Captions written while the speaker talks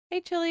Hey,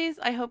 Chilies.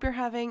 I hope you're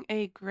having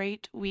a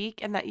great week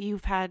and that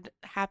you've had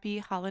happy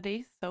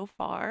holidays so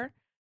far.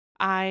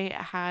 I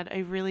had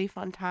a really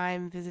fun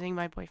time visiting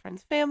my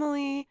boyfriend's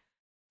family,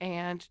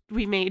 and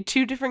we made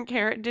two different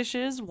carrot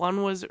dishes.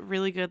 One was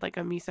really good, like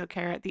a miso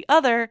carrot. The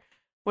other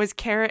was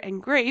carrot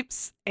and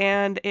grapes,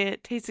 and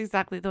it tastes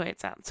exactly the way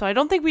it sounds. So I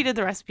don't think we did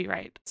the recipe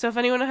right. So if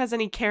anyone has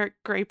any carrot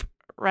grape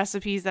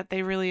recipes that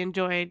they really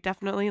enjoyed,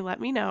 definitely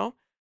let me know.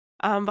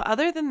 But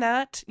other than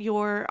that,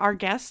 you're our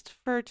guest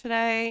for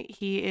today.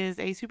 He is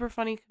a super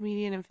funny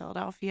comedian in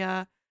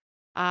Philadelphia.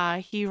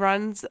 He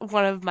runs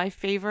one of my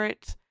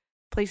favorite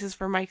places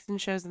for mics and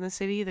shows in the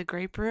city, the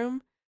Grape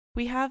Room.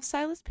 We have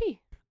Silas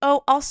P.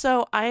 Oh,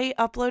 also, I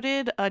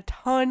uploaded a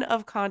ton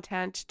of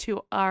content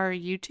to our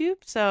YouTube.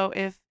 So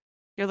if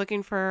you're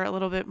looking for a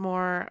little bit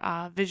more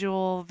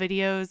visual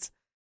videos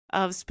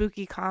of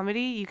spooky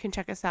comedy, you can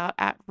check us out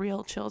at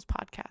Real Chills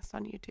Podcast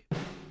on YouTube.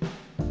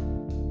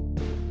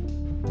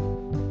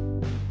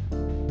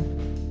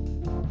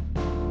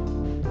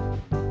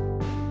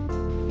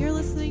 You're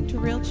listening to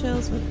Real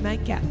Chills with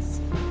Meg Getz.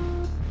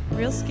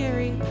 Real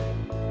scary,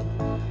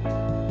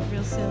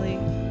 real silly,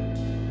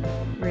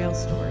 real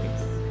stories.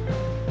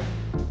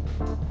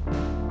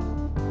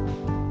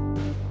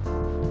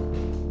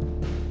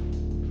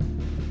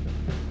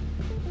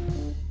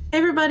 Hey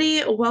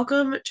everybody,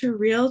 welcome to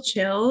Real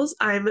Chills.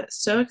 I'm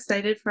so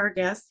excited for our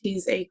guest.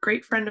 He's a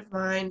great friend of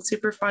mine,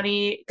 super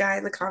funny guy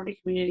in the comedy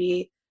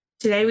community.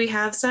 Today we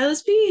have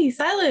Silas P.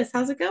 Silas,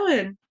 how's it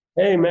going?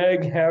 Hey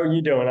Meg, how are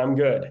you doing? I'm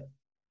good.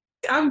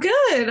 I'm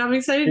good. I'm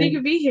excited you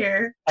could be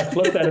here. I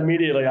flipped that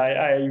immediately.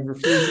 I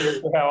refuse to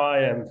answer how I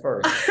am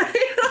first.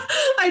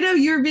 I know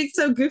you were being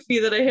so goofy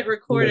that I hit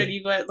record and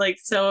you went like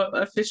so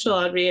official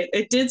on me.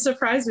 It did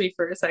surprise me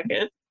for a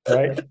second.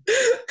 Right?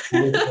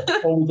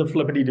 Always a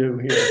flippity do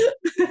here.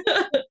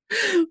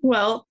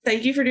 Well,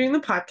 thank you for doing the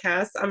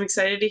podcast. I'm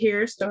excited to hear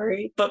your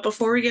story. But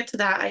before we get to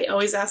that, I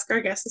always ask our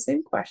guests the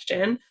same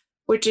question,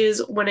 which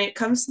is when it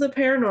comes to the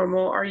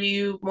paranormal, are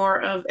you more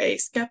of a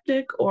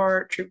skeptic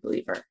or true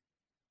believer?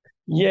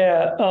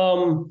 Yeah,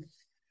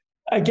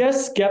 I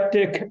guess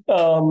skeptic,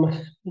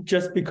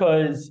 just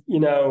because,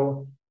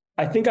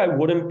 I think I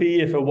wouldn't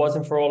be if it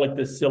wasn't for all like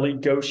the silly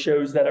ghost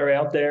shows that are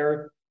out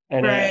there.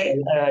 Right.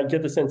 And I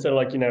get the sense that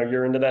like,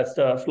 you're into that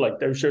stuff, like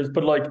those shows.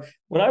 But like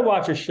when I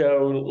watch a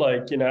show,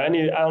 like, I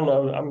don't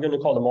know, I'm going to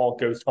call them all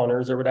ghost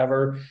hunters or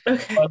whatever.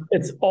 Okay. But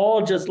it's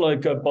all just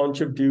like a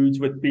bunch of dudes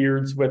with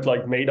beards with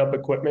like made up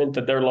equipment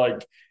that they're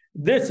like,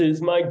 this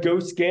is my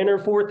ghost scanner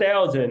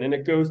 4000. And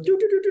it goes, doo,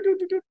 doo, doo, doo, doo,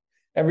 doo, doo,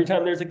 every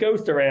time there's a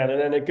ghost around, and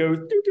then it goes,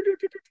 doo, doo, doo,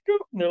 doo, doo, doo,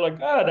 and they're like,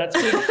 that's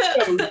for the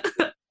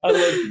ghost. I'm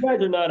like, you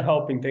guys are not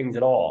helping things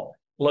at all.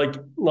 Like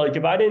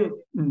if I didn't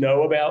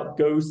know about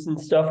ghosts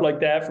and stuff like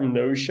that from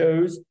those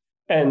shows,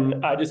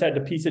 and I just had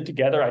to piece it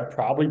together, I'd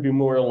probably be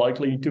more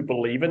likely to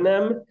believe in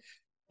them.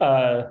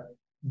 Uh,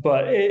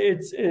 but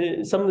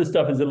some of the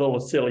stuff is a little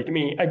silly to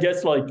me. I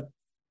guess like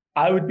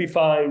I would be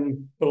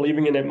fine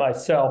believing in it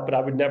myself, but I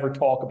would never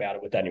talk about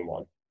it with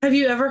anyone. Have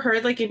you ever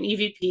heard like an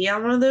EVP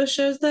on one of those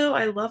shows though?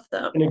 I love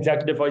them. An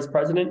executive vice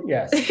president,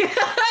 yes.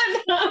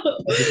 No.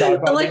 With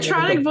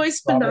Electronic the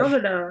voice Robert.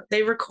 phenomena.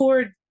 They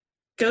record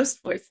ghost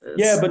Yeah,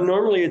 voices. but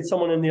normally it's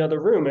someone in the other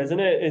room, isn't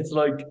it? It's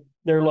like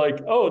they're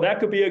like, oh, that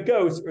could be a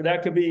ghost, or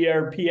that could be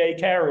our PA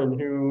Karen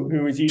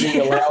who is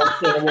eating a loud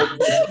animal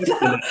with chips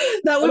in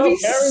it. That Oh would be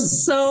no, Karen.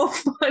 so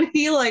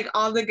funny, like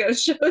on the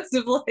ghost shows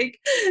if like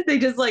they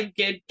just like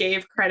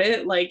gave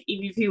credit like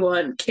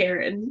EVP1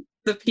 Karen,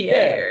 the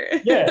Yeah,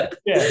 PA. yeah,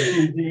 yeah.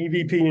 She's the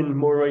EVP in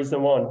more ways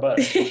than one, but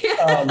Yeah,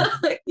 um,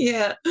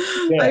 yeah.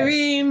 I yeah,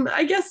 mean,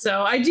 I guess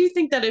so. I do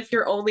think that if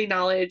your only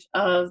knowledge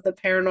of the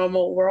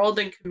paranormal world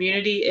and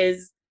community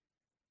is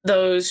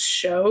those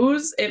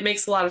shows, it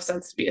makes a lot of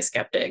sense to be a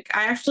skeptic.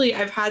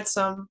 I've had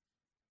some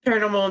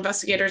paranormal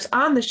investigators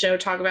on the show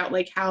talk about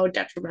like how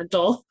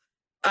detrimental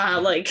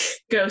like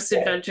Ghost yeah,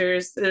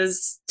 Adventures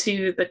is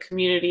to the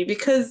community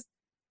because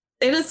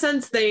in a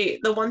sense the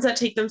ones that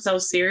take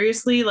themselves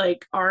seriously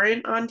like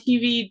aren't on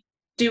TV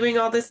doing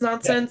all this yeah.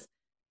 nonsense.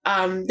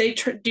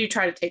 Do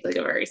try to take like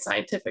a very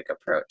scientific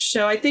approach.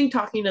 So I think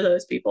talking to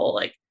those people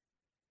like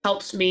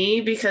helps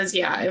me because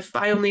yeah, if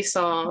I only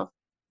saw,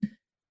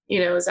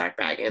 Zach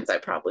Baggins, I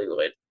probably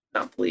would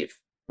not believe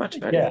much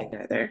of Yeah. anything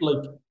either.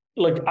 Like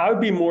like I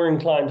would be more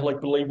inclined to like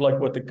believe like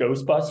what the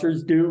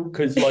Ghostbusters do,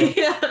 because like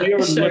Yeah, they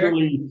are sure.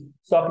 literally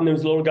sucking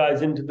those little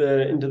guys into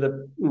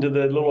the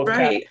little cat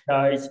Right.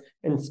 guys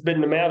and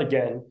spitting them out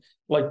again.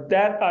 Like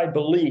that I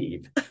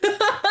believe.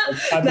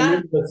 Like, I That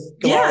believe the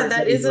yeah, skeletons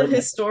that is are a in there.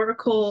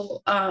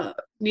 historical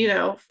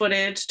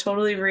footage,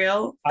 totally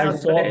real, I found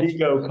saw footage.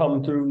 Vigo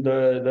come through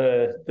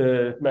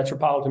the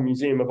Metropolitan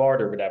Museum of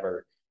Art or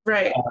whatever.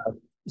 Right,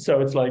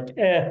 So it's like,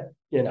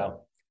 you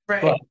know.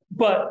 But right.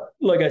 but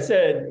like I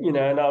said,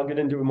 and I'll get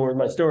into it more in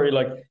my story.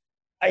 Like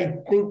I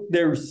think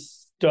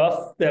there's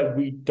stuff that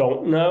we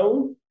don't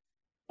know.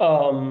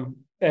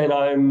 And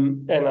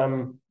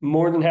I'm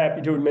more than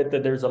happy to admit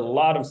that there's a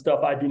lot of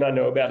stuff I do not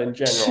know about in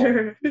general.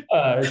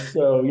 Sure.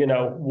 So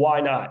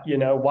why not?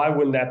 Why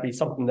wouldn't that be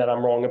something that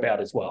I'm wrong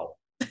about as well?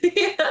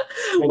 Yeah.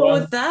 You What know?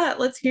 was that?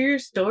 Let's hear your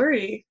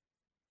story.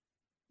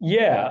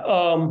 Yeah.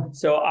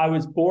 So I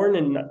was born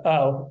in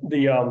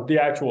the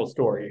actual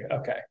story.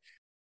 Okay.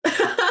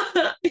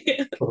 Let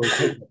me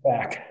take it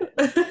back.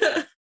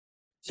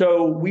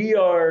 So we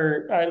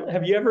are.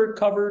 Have you ever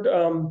covered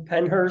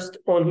Penhurst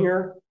on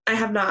here? I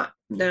have not,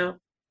 no,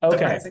 Okay.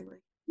 surprisingly.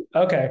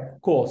 Okay.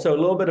 Cool. So a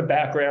little bit of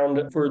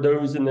background for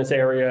those in this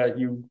area.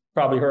 You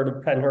probably heard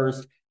of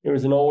Penhurst. It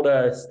was an old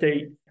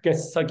state, I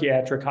guess,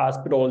 psychiatric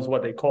hospital is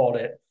what they called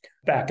it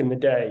back in the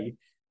day.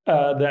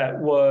 That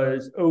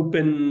was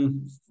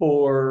open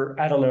for,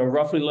 I don't know,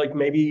 roughly like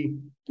maybe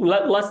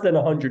less than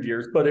 100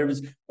 years, but it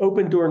was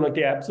open during like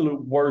the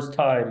absolute worst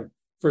time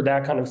for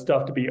that kind of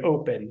stuff to be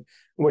open,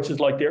 which is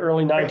like the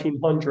early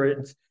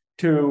 1900s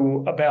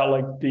to about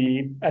like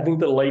I think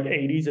the late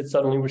 80s. It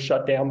suddenly was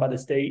shut down by the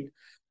state.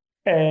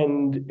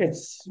 And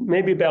it's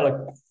maybe about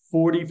like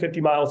 40,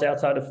 50 miles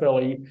outside of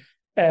Philly.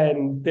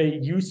 And they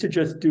used to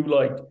just do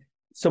like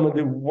some of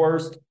the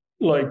worst,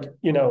 like,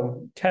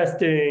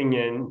 testing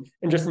and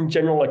just in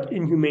general, like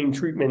inhumane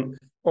treatment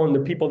on the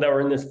people that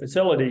were in this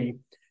facility.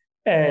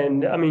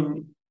 And I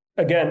mean,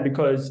 again,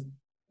 because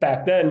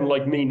back then,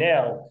 like me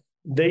now,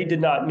 they did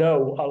not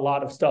know a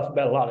lot of stuff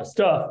about a lot of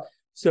stuff.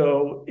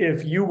 So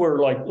if you were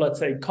like, let's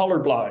say,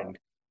 colorblind,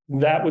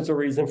 that was a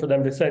reason for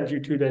them to send you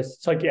to this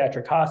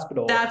psychiatric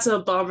hospital. That's a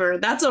bummer.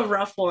 That's a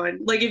rough one.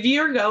 Like if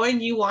you're going,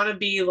 you want to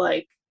be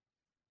like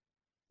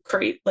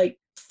great, like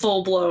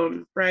full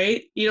blown,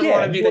 right? You don't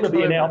want Yeah, to be you the want to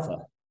be an color.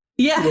 alpha.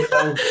 Yeah. You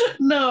know?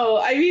 No,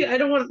 I mean I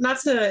don't want not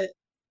to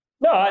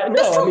No,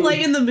 just to I mean,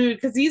 lighten the mood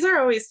because these are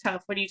always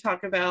tough when you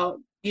talk about,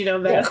 yeah,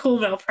 medical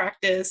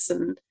malpractice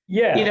and,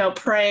 yeah,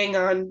 preying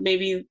on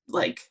maybe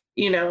like,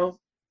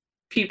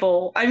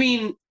 people. I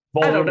mean,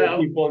 I don't vulnerable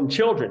know. people and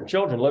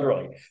children,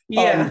 literally.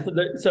 Yeah.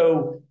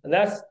 So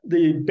that's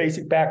the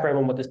basic background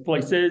on what this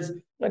place is.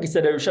 Like I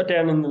said, it was shut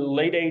down in the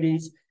late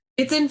 80s.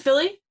 It's in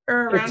Philly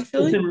or around It's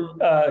Philly?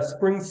 in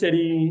Spring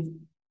City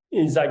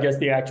is, I guess,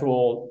 the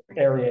actual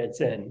area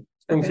it's in.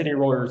 Spring Okay. City,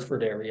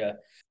 Royersford area.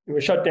 It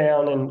was shut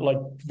down, and like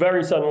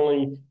very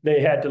suddenly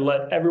they had to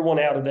let everyone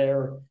out of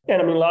there.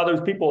 And I mean, a lot of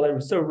those people, it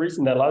was so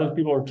recent that a lot of those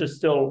people are just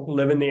still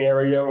live in the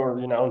area, or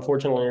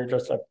unfortunately, are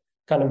just like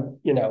kind of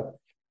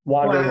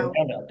wandering Wow.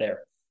 around out there.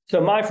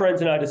 So my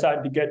friends and I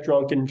decided to get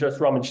drunk and just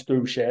rummage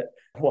through shit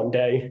one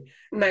day.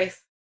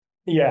 Nice.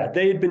 Yeah,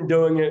 they had been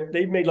doing it.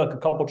 They'd made like a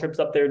couple trips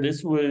up there.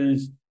 This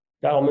was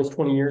got almost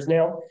 20 years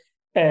now.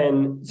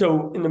 And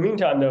so in the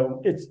meantime,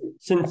 though, it's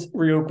since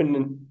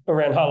reopened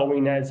around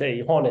Halloween as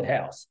a haunted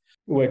house,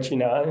 which,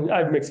 I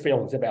have mixed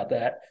feelings about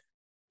that.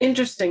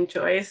 Interesting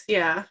choice.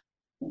 Yeah.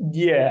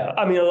 Yeah.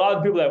 I mean, a lot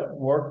of people that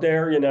work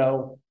there,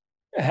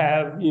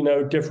 have,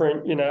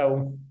 different,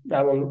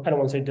 I don't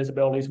want to say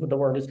disabilities, what the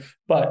word is,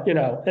 but,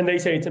 and they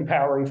say it's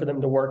empowering for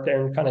them to work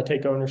there and kind of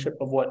take ownership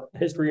of what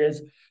history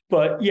is.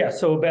 But yeah,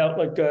 so about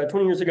like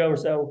 20 years ago or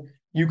so,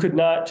 you could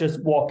not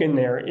just walk in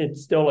there.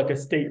 It's still like a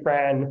state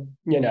ran,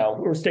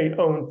 or state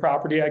owned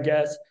property, I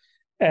guess.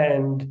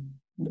 And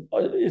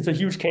it's a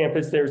huge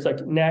campus. There's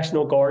like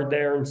National Guard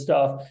there and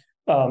stuff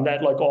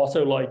that like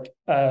also like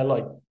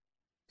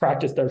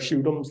practice their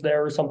shoot'ems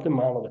there or something. I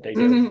don't know what they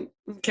do.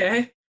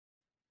 Okay.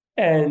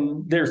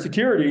 And there was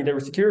security,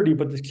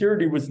 but the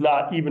security was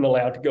not even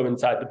allowed to go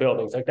inside the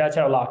buildings. Like that's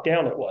how locked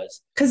down it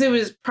was. Because it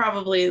was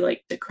probably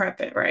like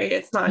decrepit, right?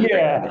 It's not in great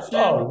Yeah. condition.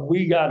 Oh,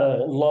 we got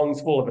a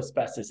lungs full of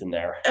asbestos in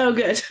there. Oh,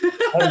 good.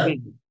 I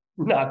mean,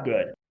 not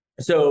good.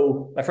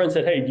 So my friend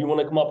said, "Hey, do you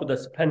want to come up with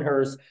us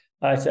Penhurst?"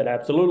 I said,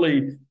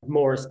 "Absolutely."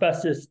 More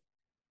asbestos.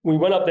 We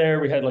went up there.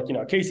 We had like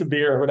a case of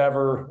beer or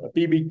whatever,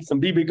 some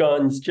BB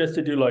guns, just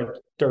to do like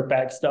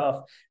dirtbag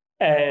stuff,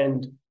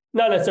 and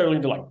not necessarily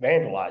to like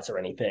vandalize or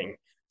anything.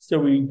 So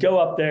we go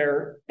up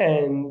there,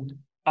 and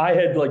I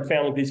had like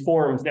found like these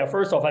forums. Now,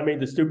 first off, I made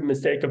the stupid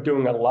mistake of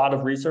doing a lot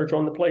of research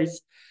on the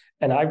place,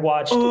 and I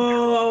watched.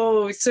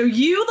 Oh, so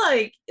you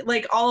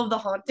like all of the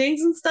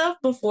hauntings and stuff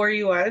before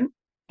you went?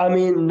 I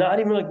mean, not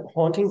even like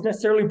hauntings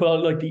necessarily,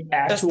 but like the Just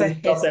actual the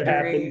stuff that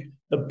happened, history.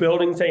 the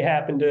buildings they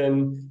happened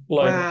in.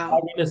 Like,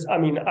 Wow.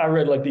 I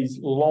read like these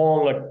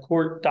long, like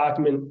court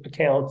document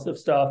accounts of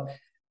stuff.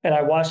 And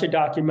I watched a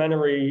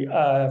documentary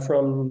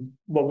from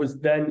what was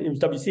then, it was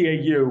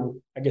WCAU.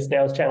 I guess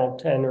now it's Channel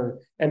 10 or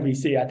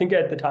NBC. I think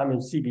at the time it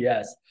was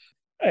CBS.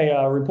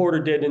 A reporter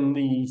did in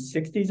the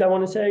 60s, I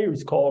want to say. It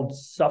was called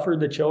Suffer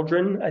the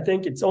Children, I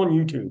think. It's on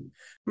YouTube.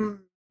 Mm.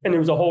 And it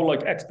was a whole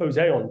like expose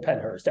on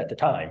Penhurst at the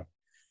time.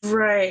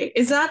 Right.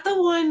 Is that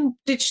the one?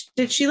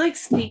 Did she like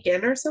sneak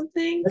in or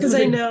something? This Because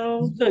was I a,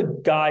 know. this was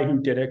a guy who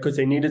did it because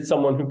they needed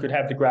someone who could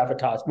have the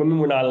gravitas. Women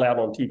were not allowed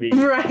on TV.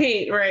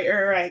 Right.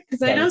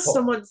 Because I That know was cool.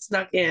 someone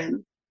snuck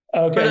in,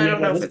 but Okay, I yeah,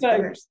 don't know no, if this it's guy,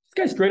 theirs.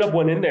 this guy straight up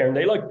went in there and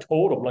they like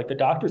told him, like the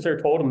doctors there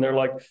told him, they're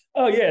like,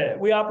 "Oh yeah,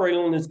 we operate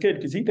on this kid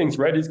because he thinks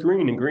red is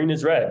green and green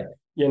is red,"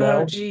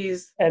 Oh,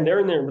 geez. And they're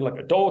in there with like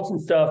adults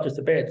and stuff, just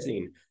a bad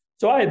scene.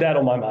 So I had that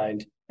on my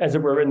mind as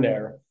if we're in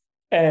there,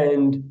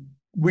 and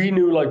we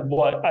knew like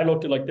what I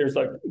looked at, like there's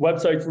like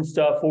websites and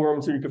stuff,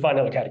 forums, so you could find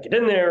out like how to get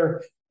in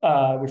there,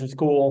 which was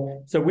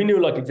cool. So we knew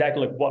like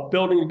exactly like what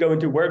building to go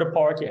into, where to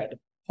park. You had to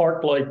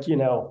park like,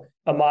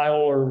 a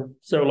mile or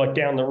so like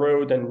down the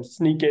road and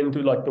sneak in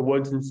through like the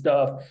woods and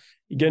stuff.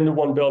 You get into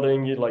one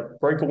building, you like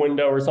break a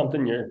window or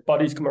something, your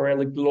buddies come around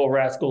like the little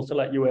rascals to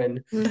let you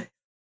in.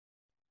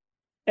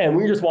 And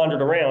we just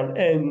wandered around,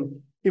 and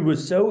it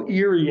was so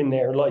eerie in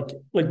there. Like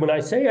when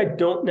I say I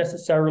don't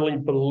necessarily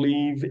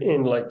believe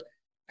in like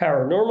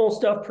paranormal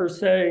stuff per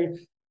se,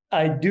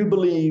 I do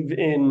believe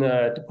in,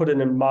 to put it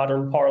in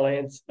modern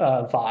parlance,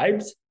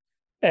 vibes.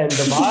 And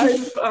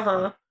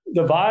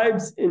the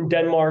vibes in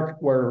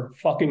Denmark were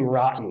fucking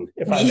rotten,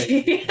 if I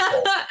may.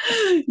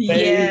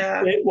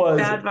 Yeah. It was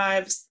bad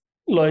vibes.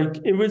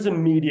 like, it was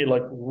immediate.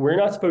 Like, we're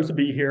not supposed to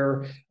be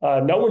here.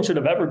 No one should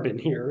have ever been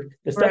here.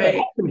 The stuff that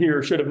happened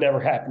here should have never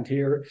happened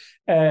here.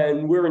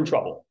 And we're in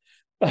trouble.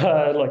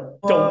 Don't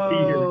be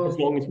here as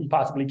long as we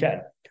possibly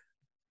can.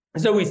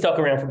 So we stuck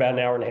around for about an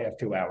hour and a half,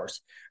 2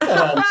 hours.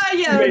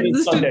 Yeah, made it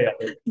Sunday.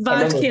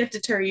 Vibes can't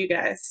deter you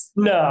guys.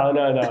 No.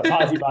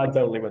 Posse vibes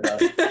only with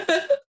us.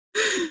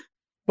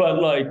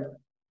 But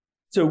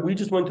so we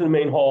just went to the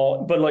main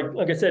hall. But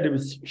like I said, it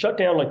was shut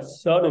down like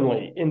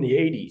suddenly in the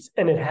 80s.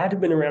 And it had to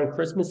have been around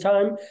Christmas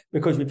time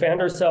because we found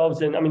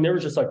ourselves in, there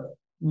was just like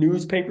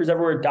newspapers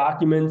everywhere,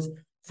 documents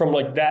from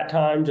like that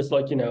time, just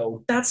like,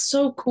 That's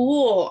so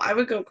cool. I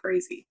would go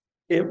crazy.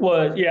 It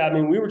was, yeah.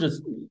 We were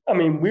just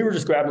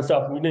grabbing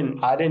stuff.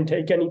 I didn't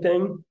take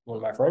anything. One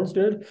of my friends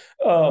did.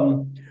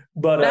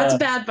 But that's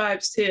bad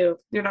vibes too.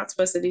 You're not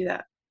supposed to do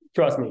that.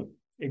 Trust me,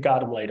 it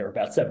got him later,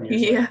 about 7 years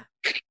later.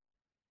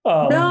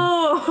 No.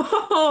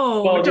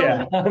 Well,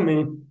 yeah.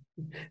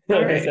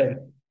 I said,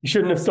 you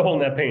shouldn't have stolen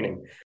that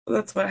painting.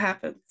 That's what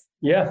happens.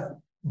 Yeah.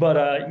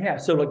 But yeah.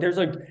 So like, there's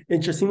like, it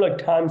just seemed like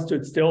time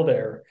stood still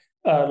there.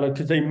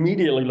 Because they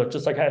immediately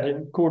just like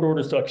had court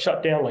orders to like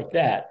shut down like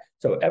that.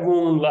 So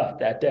everyone left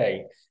that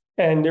day.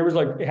 And there was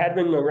like, it had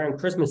been around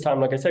Christmas time,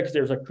 like I said, because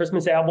there was like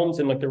Christmas albums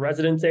in like the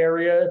residence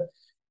area.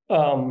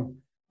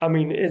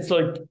 It's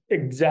like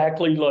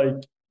exactly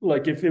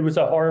like if it was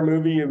a horror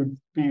movie, it would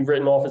be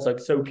written off as like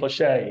so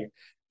cliche.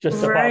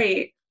 Just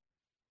right.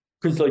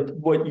 Because like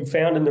what you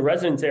found in the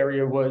residence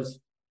area was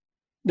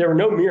there were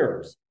no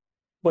mirrors.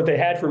 What they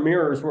had for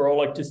mirrors were all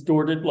like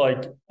distorted,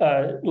 like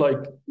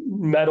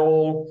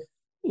metal,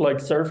 like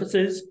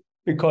surfaces,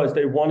 because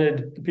they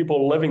wanted the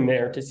people living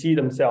there to see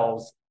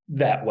themselves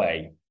that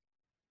way,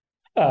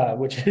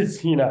 which is,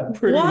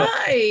 pretty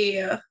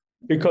Why? Much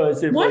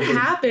because what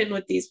happened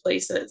with these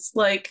places?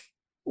 Like,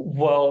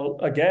 well,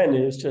 again,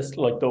 it's just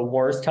like the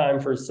worst time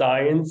for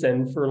science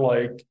and for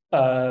like,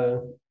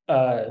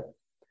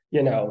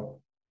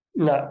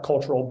 not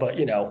cultural, but,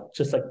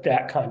 just like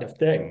that kind of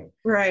thing.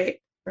 Right.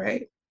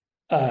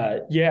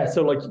 Yeah.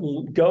 So like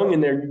going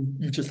in there,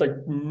 you just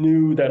like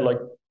knew that like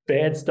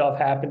bad stuff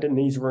happened in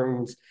these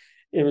rooms.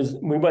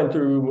 We went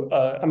through,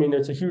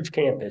 it's a huge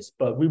campus,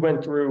 but we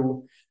went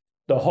through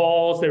the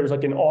halls. There was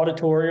like an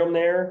auditorium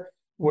there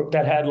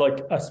that had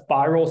like a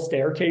spiral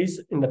staircase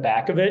in the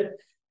back of it.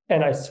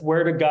 And I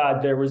swear to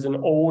God, there was an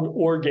old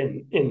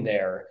organ in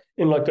there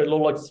in like a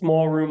little like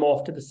small room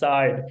off to the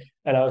side.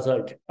 And I was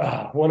like,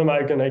 when am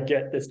I going to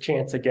get this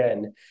chance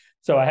again?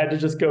 So I had to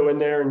just go in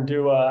there and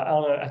do, I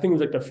don't know, I think it was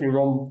like the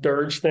funeral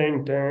dirge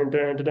thing.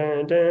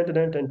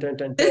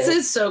 This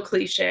is so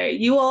cliche.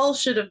 You all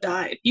should have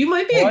died. You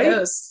might be a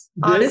ghost,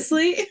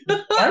 honestly.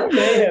 I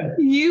may have.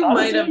 You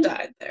might have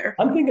died there.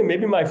 I'm thinking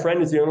maybe my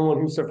friend is the only one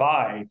who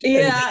survived.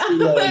 Yeah,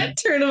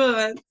 turn of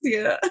events.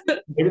 Yeah.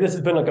 Maybe this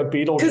has been like a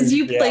Beatles. Because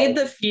you played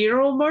the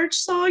funeral march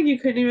song, you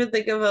couldn't even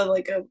think of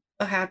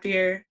a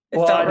happier.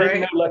 Well, I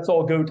didn't know Let's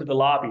All Go to the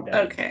Lobby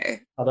then.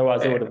 Okay.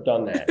 Otherwise, I would have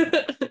done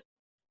that.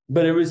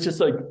 But it was just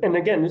like, and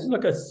again, this is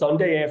like a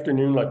Sunday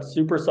afternoon, like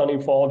super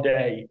sunny fall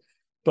day,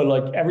 but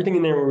like everything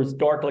in there was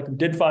dark. Like we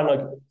did find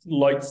like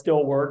lights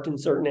still worked in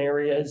certain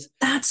areas.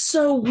 That's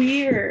so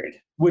weird.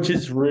 Which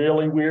is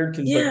really weird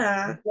because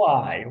like,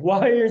 why?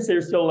 Why is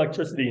there still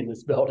electricity in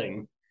this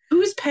building?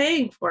 Who's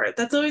paying for it?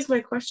 That's always my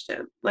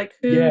question. Like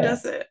who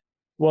does it?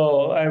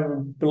 Well, I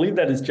believe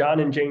that is John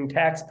and Jane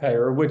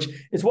taxpayer, which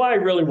is why I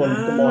really wanted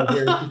to come on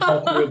here to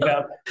talk to you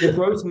about the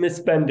gross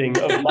misspending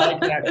of my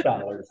tax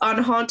dollars.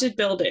 On haunted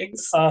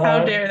buildings.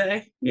 How dare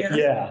they? Yeah.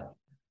 Yeah.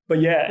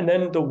 But yeah, and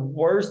then the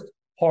worst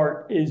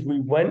part is we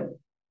went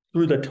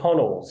through the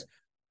tunnels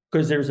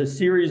because there's a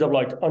series of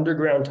like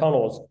underground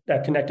tunnels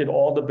that connected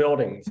all the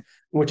buildings,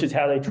 which is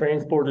how they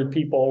transported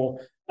people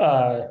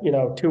to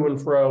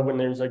and fro when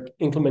there's like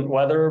inclement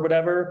weather or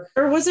whatever.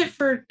 Or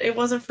it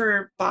wasn't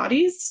for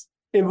bodies?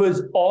 It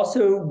was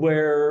also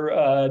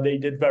where they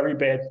did very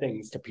bad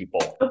things to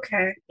people.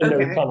 Okay. In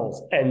those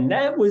tunnels. And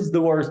that was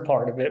the worst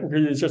part of it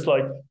because it's just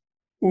like,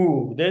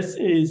 ooh, this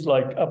is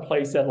like a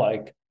place that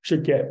like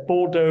should get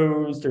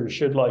bulldozed or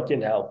should like,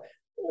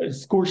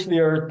 scorch the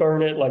earth,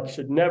 burn it, like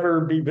should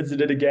never be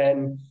visited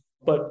again.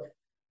 But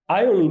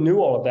I only knew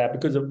all of that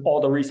because of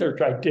all the research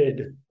I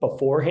did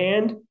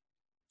beforehand.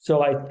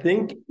 So I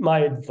think my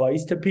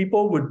advice to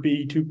people would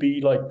be to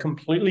be like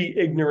completely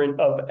ignorant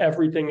of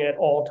everything at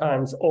all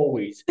times,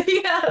 always.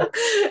 Yeah,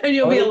 and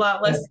you'll be a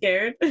lot less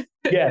scared.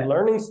 Yeah,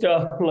 learning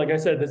stuff. Like I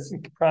said, this is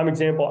a prime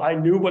example. I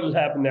knew what had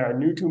happened there. I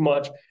knew too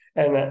much.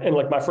 And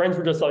like my friends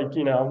were just like,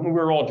 we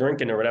were all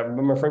drinking or whatever,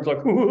 but my friends were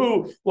like,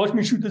 ooh, watch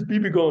me shoot this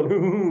BB gun.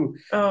 Ooh.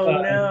 Oh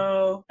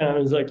no. And I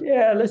was like,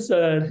 yeah, this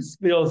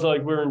feels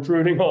like we're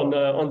intruding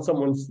on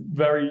someone's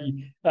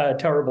very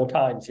terrible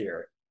times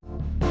here.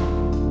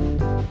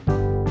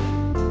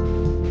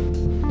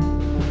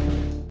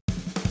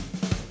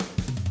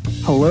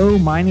 Hello,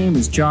 my name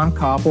is John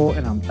Koppel,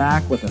 and I'm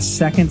back with a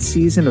second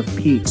season of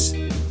Peaks,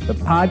 the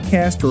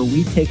podcast where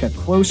we take a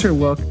closer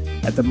look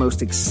at the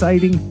most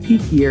exciting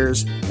peak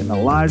years in the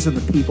lives of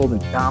the people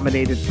that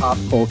dominated pop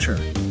culture.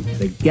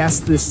 The guests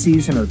this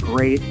season are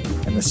great,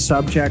 and the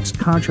subjects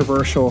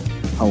controversial,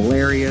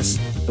 hilarious,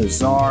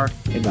 bizarre,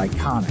 and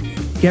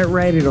iconic. Get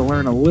ready to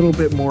learn a little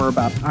bit more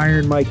about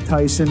Iron Mike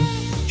Tyson,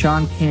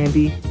 John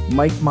Candy,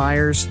 Mike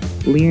Myers,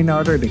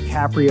 Leonardo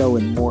DiCaprio,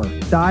 and more.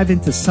 Dive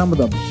into some of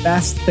the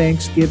best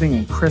Thanksgiving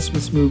and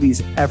Christmas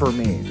movies ever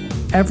made.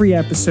 Every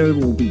episode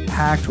will be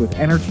packed with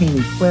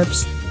entertaining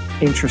clips,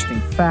 interesting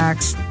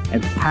facts,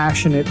 and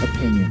passionate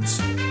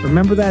opinions.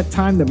 Remember that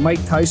time that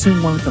Mike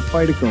Tyson wanted to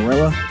fight a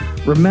gorilla?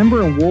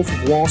 Remember in Wolf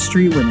of Wall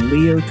Street when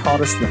Leo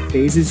taught us the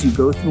phases you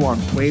go through on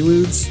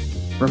Quaaludes?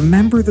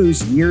 Remember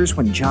those years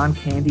when John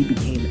Candy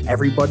became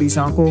everybody's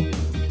uncle?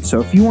 So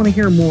if you want to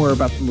hear more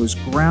about the most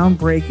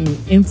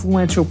groundbreaking,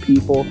 influential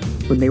people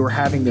when they were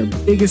having their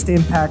biggest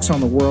impacts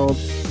on the world,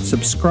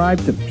 subscribe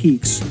to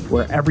Peaks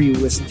wherever you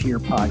listen to your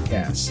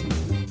podcasts.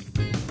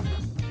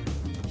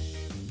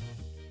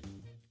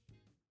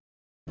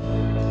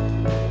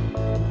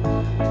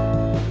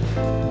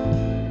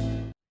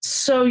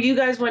 So you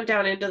guys went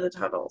down into the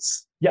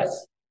tunnels.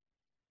 Yes.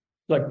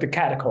 Like the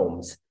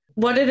catacombs.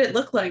 What did it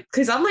look like?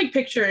 Because I'm like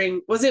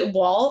picturing, was it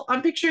wall?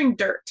 I'm picturing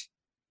dirt.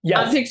 Yes.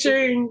 I'm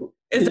picturing,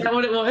 is that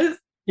what it was?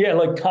 Yeah,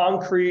 like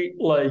concrete,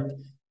 like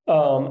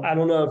I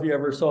don't know if you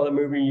ever saw the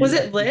movie. Was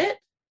it lit?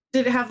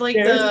 Did it have like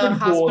Yeah, it was the pretty cool. It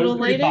hospital was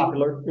pretty lighting?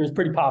 popular. It was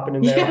pretty popping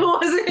in there. Yeah,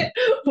 was it?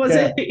 Was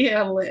Yeah. it?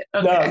 Yeah, lit.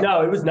 Okay.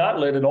 No, it was not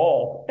lit at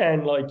all.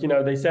 And like,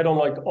 they said on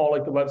like all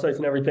like the websites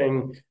and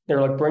everything,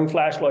 they're like, bring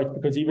flashlights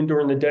because even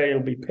during the day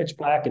it'll be pitch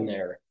black in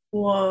there.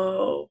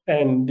 Whoa.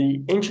 And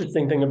the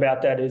interesting thing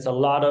about that is a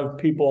lot of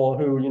people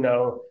who,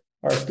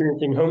 are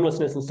experiencing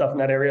homelessness and stuff in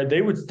that area,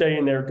 they would stay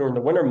in there during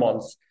the winter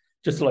months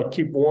just to like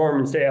keep warm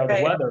and stay out of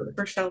the weather.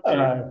 For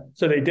shelter.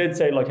 So they did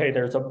say like, hey,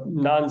 there's a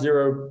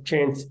non-zero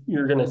chance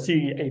you're going to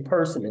see a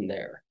person in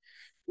there.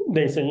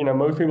 They said,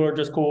 most people are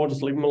just cool,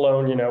 just leave them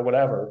alone,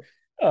 whatever.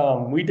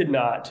 We did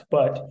not,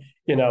 but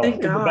in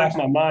the back of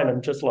my mind,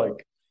 I'm just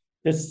like,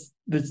 this,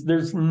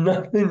 there's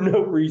nothing,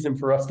 no reason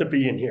for us to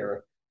be in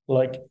here.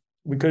 Like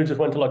we could have just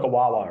went to like a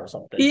Wawa or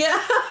something.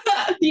 Yeah.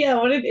 Yeah.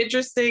 What an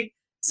interesting.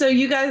 So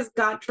you guys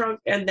got drunk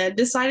and then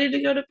decided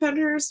to go to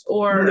Pennhurst,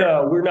 or?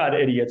 No, we're not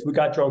idiots. We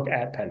got drunk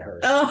at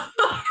Pennhurst. Oh,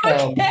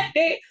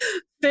 okay.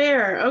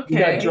 Fair. Okay.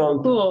 We got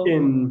drunk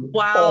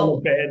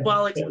while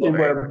exploring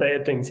where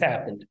bad things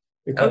happened.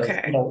 Because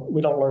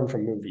we don't learn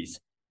from movies.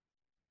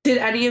 Did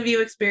any of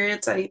you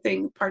experience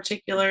anything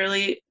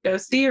particularly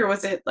ghosty, or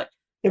was it like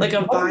a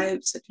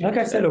vibe situation? Like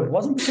I said, it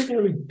wasn't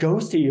particularly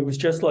ghosty. It was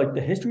just like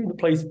the history of the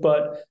place,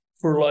 but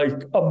for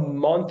like a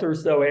month or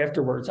so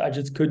afterwards, I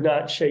just could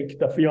not shake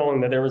the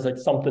feeling that there was like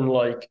something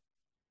like,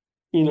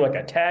 like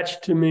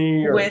attached to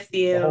me or with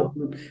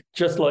you.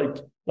 Just like,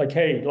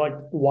 hey, like,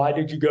 why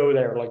did you go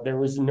there? Like, there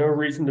was no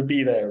reason to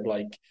be there.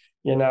 Like,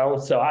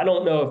 so I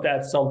don't know if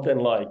that's something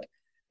like,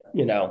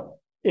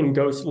 in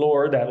ghost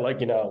lore that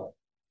like,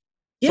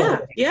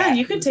 Yeah,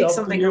 you could take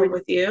something home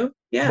with you.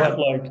 Yeah. But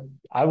like,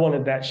 I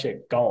wanted that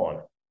shit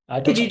gone.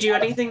 Did you do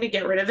anything to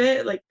get rid of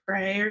it? Like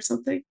pray or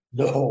something?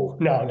 No.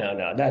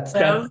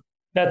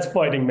 That's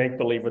fighting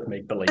make-believe with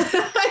make-believe.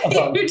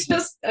 You're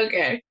just,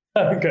 okay.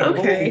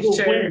 Okay,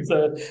 sure. Please,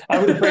 I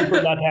would have prayed for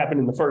that to happen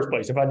in the first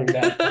place if I knew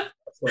that.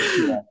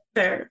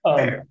 Fair.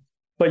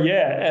 But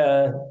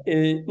yeah,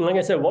 like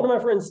I said, one of my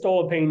friends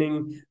stole a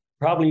painting.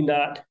 Probably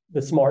not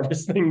the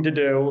smartest thing to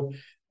do.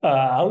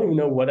 I don't even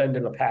know what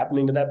ended up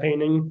happening to that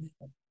painting.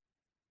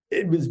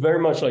 It was very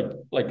much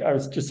like I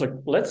was just like,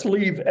 let's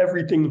leave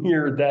everything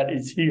here that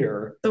is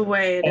here the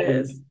way it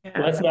is. Yeah.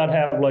 Let's not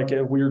have like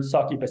a weird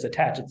succubus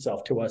attach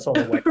itself to us on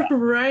the way out.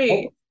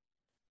 Right.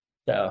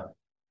 So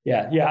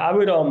yeah. I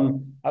would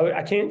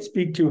I can't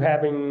speak to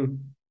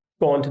having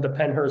gone to the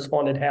Pennhurst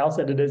haunted house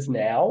that it is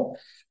now.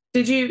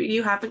 Did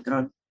you haven't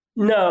gone?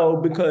 No,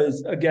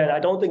 because again, I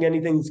don't think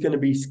anything's going to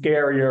be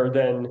scarier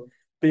than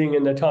being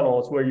in the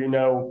tunnels where,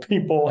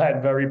 people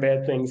had very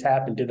bad things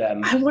happen to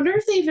them. I wonder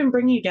if they even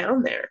bring you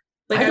down there.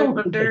 Like, I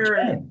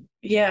wonder.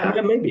 Yeah.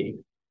 Yeah, maybe.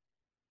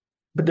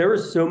 But there are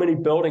so many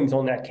buildings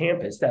on that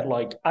campus that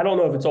like, I don't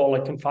know if it's all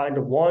like confined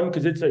to one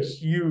because it's a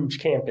huge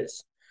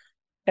campus.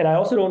 And I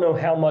also don't know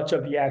how much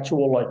of the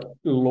actual like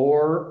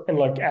lore and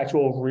like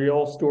actual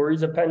real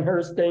stories of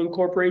Pennhurst they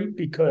incorporate,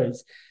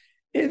 because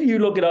if you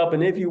look it up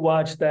and if you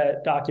watch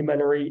that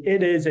documentary,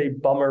 it is a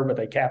bummer with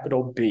a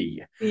capital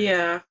B.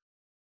 Yeah.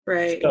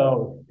 Right.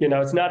 So,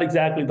 it's not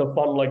exactly the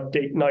fun, like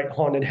date night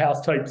haunted house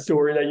type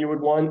story that you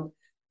would want.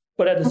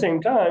 But at the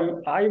same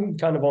time, I'm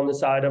kind of on the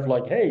side of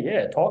like, hey,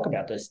 yeah, talk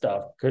about this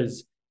stuff.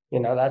 Because,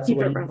 That's Keep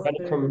what it you prevent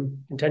it relevant.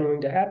 from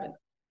continuing to happen.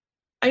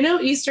 I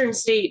know Eastern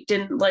State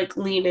didn't like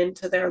lean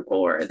into their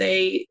lore.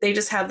 They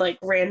just had like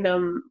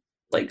random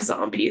like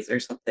zombies or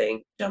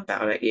something jump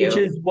out at Which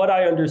you. is what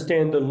I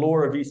understand the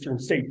lore of Eastern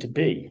State to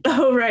be.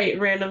 Oh right,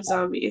 random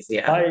zombies.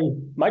 Yeah.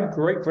 My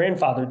great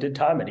grandfather did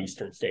time at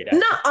Eastern State. Actually.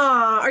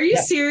 Nuh-uh. Are you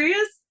Yeah.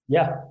 serious?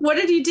 Yeah. What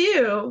did he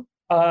do?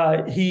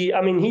 He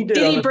did. Did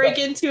he other break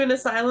stuff. into an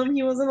asylum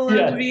he wasn't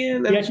allowed to be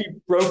in? He actually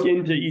broke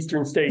into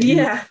Eastern State. Yeah.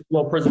 He was a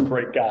little prison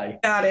break guy.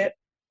 Got it.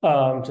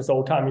 Just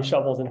old timey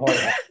shovels and hard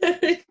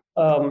hats.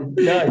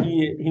 No,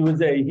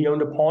 he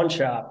owned a pawn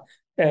shop,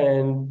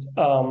 and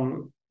I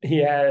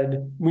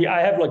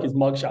have like his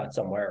mugshot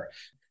somewhere.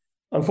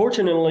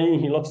 Unfortunately,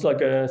 he looks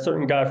like a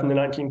certain guy from the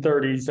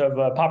 1930s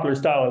of popular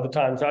style at the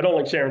time, so I don't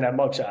like sharing that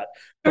mugshot.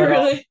 But,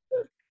 Really?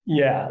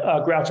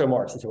 Groucho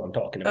Marx is who I'm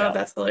talking about. Oh,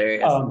 that's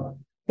hilarious.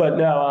 But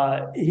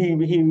no, he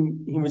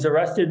was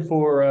arrested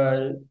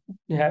for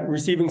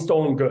receiving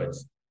stolen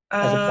goods,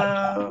 as a pawn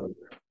shop,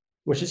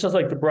 which is just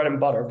like the bread and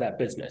butter of that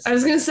business. I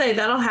was gonna say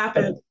that'll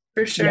happen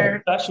for sure. Yeah,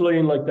 especially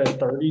in like the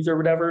 30s or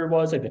whatever it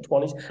was, like the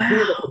 20s. I think it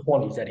was like the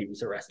 20s that he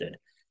was arrested.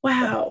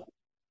 Wow.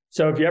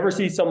 So if you ever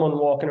see someone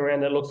walking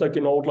around that looks like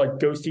an old like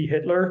ghosty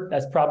Hitler,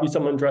 that's probably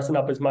someone dressing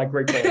up as my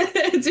great grandpa.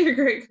 It's your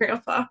great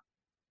grandpa.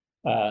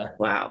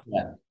 Wow.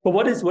 Yeah. But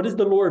what is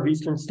the lore of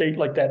Eastern State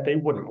like that they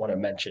wouldn't want to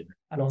mention?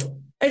 I don't know.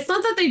 It's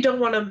not that they don't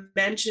want to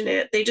mention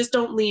it; they just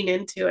don't lean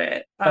into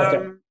it.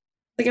 Okay.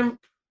 Like I'm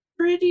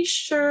pretty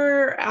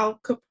sure Al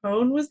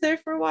Capone was there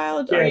for a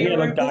while. Yeah, he had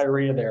like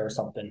diarrhea there or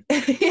something. Yeah,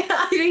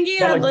 I think he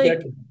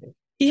had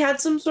he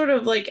had some sort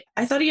of like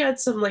I thought he had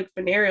some like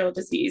venereal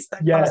disease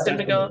that caused him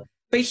to go.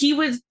 But he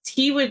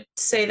would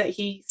say that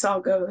he saw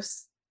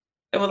ghosts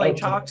and would like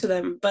talk to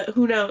them, but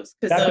who knows?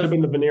 That could have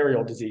been the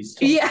venereal disease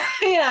too. Yeah,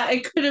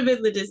 it could have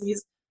been the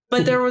disease.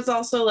 But there was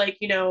also like,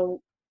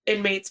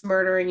 inmates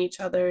murdering each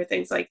other,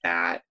 things like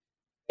that.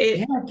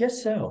 Yeah, I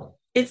guess so.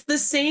 It's the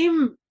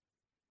same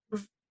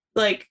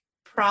like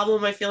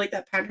problem I feel like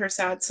that Penhurst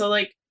had. So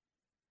like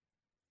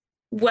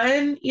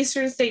when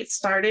Eastern State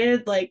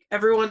started, like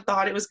everyone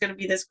thought it was going to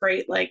be this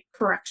great like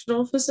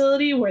correctional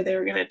facility where they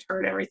were going to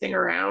turn everything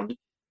around.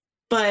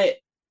 But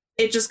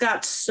it just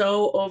got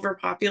so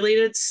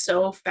overpopulated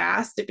so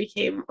fast, it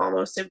became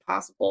almost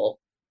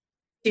impossible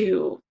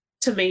to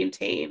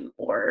maintain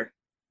or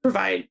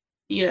provide,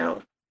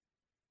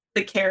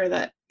 the care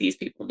that these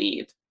people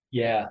need.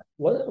 Yeah.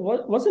 What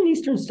wasn't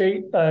Eastern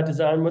State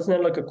design? Wasn't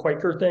that like a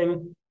Quaker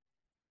thing?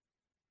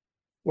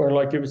 Where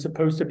like it was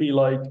supposed to be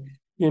like,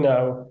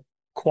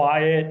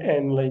 quiet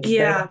and like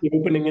the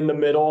opening in the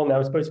middle, and that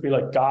was supposed to be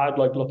like God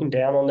like looking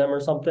down on them or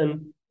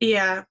something.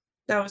 Yeah,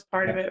 that was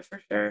part of it for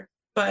sure.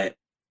 But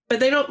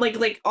they don't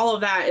like all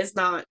of that is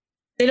not,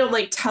 they don't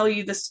like tell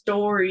you the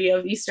story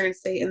of Eastern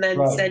State and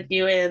then send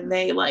you in.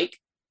 They like,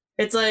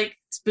 it's like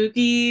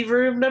spooky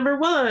room number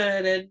 1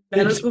 and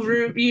medical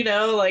room,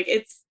 like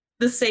it's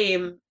the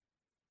same.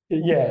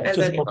 Yeah. It's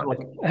just like,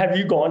 have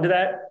you gone to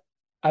that?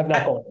 I've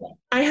not gone to that.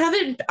 I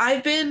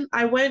haven't.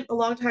 I went a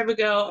long time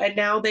ago and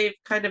now they've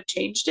kind of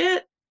changed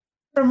it.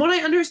 From what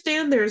I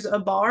understand, there's a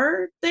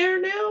bar there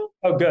now.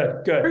 Oh,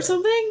 good. Or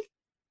something,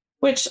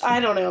 which I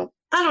don't know.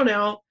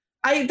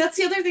 That's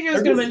the other thing I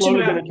was going to mention.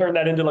 They're going to turn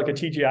that into like a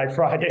TGI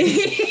Friday.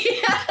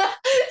 Yeah.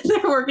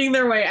 They're working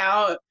their way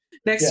out.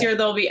 Next year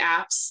there'll be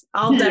apps.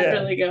 I'll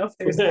definitely go if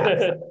there's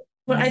apps.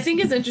 What I think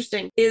is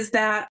interesting is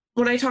that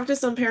when I talk to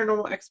some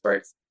paranormal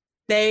experts,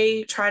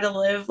 they try to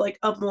live like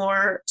a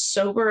more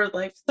sober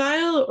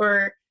lifestyle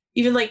or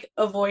even like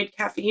avoid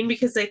caffeine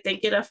because they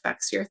think it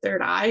affects your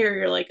third eye or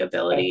your like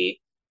ability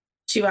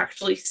to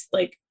actually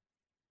like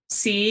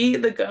see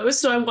the ghost.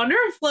 So I wonder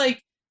if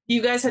like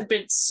you guys had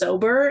been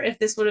sober, if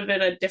this would have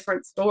been a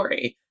different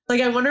story.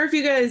 Like I wonder if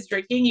you guys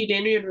drinking, you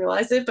didn't even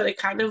realize it, but it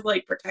kind of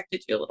like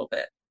protected you a little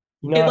bit.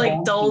 It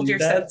like dulled your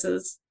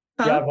senses.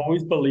 Huh? Yeah, I've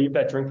always believed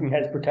that drinking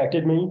has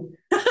protected me.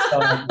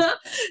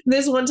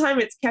 This one time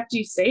it's kept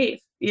you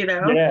safe,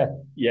 Yeah.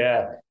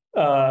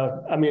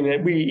 I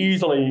mean, we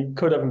easily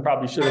could have and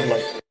probably should have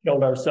like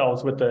killed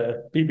ourselves with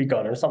the BB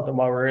gun or something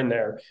while we're in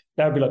there.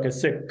 That would be like a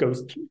sick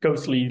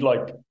ghostly,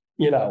 like,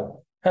 you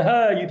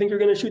think you're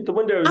going to shoot the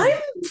windows? I'm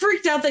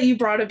freaked out that you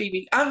brought a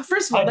BB.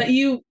 First of all, that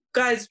you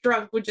guys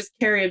drunk would just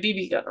carry a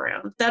BB gun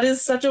around. That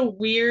is such a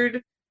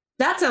weird.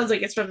 That sounds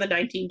like it's from the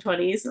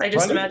 1920s. I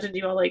just imagined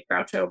you all like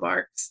Groucho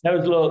Marx. That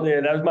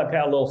was my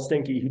pal, Little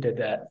Stinky, who did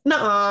that.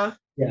 Nuh-uh.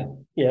 Yeah.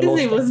 His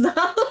name was not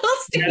Little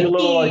Stinky. He had a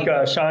little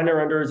like shiner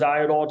under his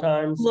eye at all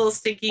times. Little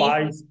Stinky.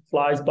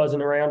 Flies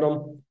buzzing around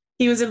him.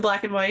 He was in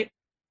black and white.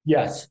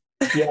 Yes.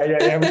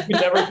 Yeah. We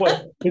never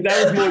put.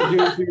 That was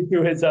more due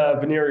to his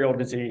venereal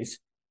disease.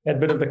 Had a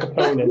bit of the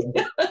Capone in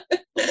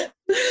it.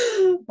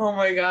 Oh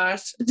my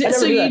gosh.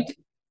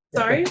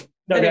 Sorry?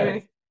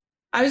 No,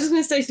 I was just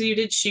going to say, so you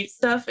did shoot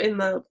stuff in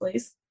the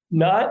place?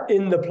 Not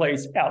in the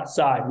place,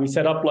 outside. We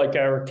set up like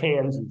our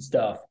cans and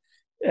stuff.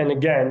 And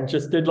again,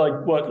 just did like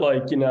what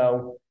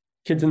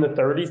kids in the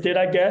 30s did,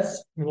 I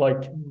guess.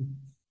 Like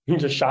you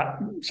just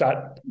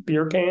shot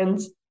beer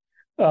cans.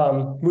 We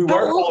How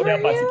weren't old called were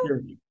out by you?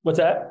 security. What's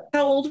that?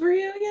 How old were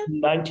you again?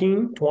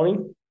 19, 20?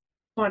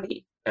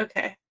 20.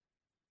 Okay.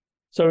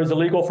 So it's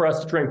illegal for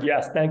us to drink.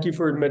 Yes. Thank you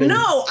for admitting.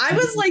 No, I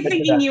was like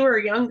thinking you were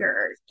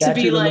younger to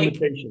be Statute of like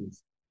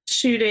limitations.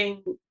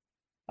 shooting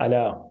I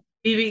know.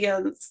 BB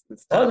guns and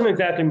It stuff. wasn't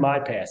exactly my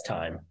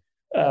pastime.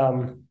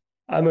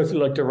 I mostly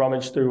like to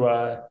rummage through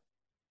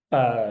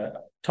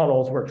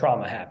tunnels where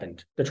trauma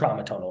happened, the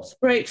trauma tunnels.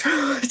 Right,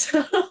 trauma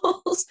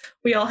tunnels.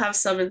 We all have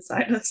some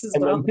inside us as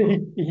well.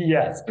 Then,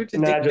 yes, Or to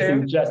and I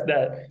dig just through.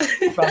 ingest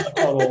that trauma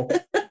tunnel.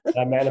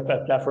 I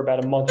manifest that for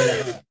about a month and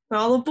a half.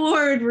 All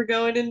aboard. We're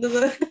going into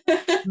the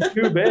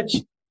You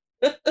bitch.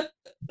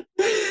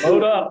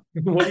 Load up.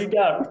 What do you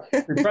got?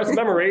 Repressed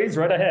memories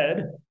right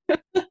ahead.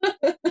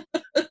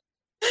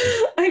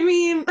 I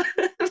mean,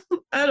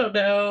 I don't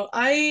know.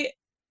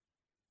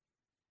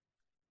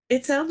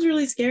 It sounds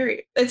really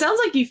scary. It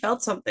sounds like you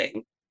felt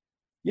something.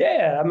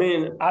 Yeah, I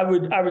mean, I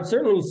would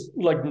certainly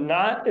like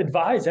not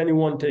advise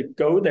anyone to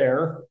go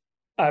there.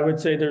 I would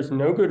say there's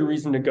no good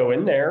reason to go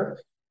in there.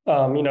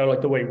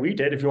 Like the way we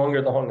did. If you want to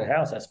go to the haunted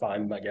house, that's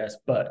fine, I guess.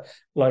 But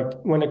like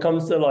when it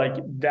comes to like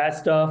that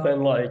stuff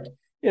and like,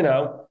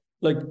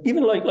 like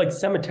even like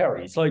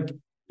cemeteries, like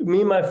me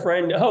and my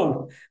friend,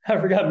 I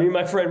forgot, me and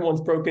my friend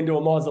once broke into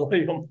a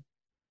mausoleum.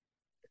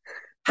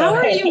 How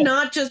are you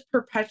not just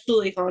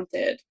perpetually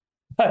haunted?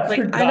 I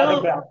forgot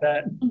about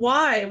that.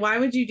 Why? Why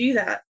would you do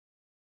that?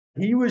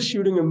 He was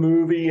shooting a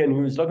movie and he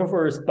was looking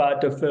for a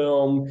spot to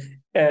film,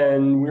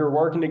 and we were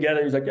working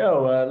together. He's like,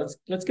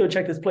 let's go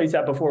check this place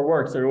out before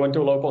work. So we went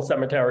to a local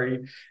cemetery,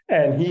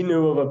 and he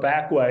knew of a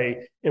back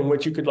way in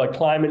which you could like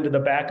climb into the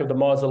back of the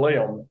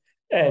mausoleum.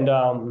 And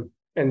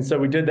so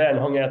we did that and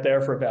hung out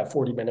there for about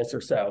 40 minutes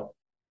or so.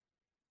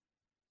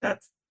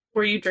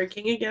 Were you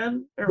drinking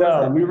again?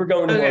 No, we were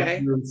going to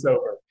work room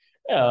sober.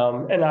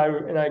 And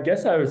I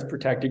guess I was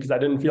protected because I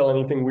didn't feel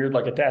anything weird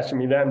like attached to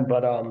me then.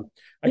 But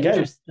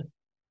again,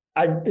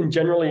 I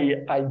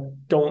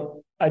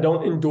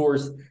don't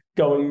endorse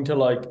going to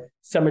like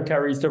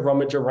cemeteries to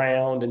rummage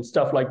around and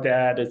stuff like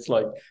that. It's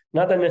like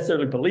not that I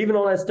necessarily believe in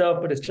all that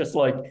stuff, but it's just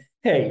like,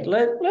 hey,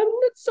 let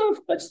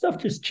stuff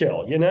just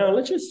chill,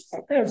 let's just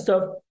have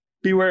stuff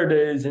be where it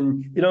is,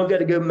 and you don't got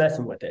to go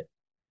messing with it.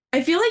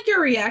 I feel like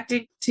you're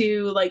reacting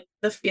to like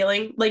the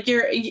feeling, like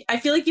I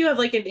feel like you have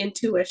like an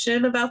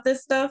intuition about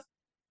this stuff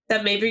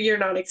that maybe you're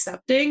not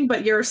accepting,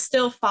 but you're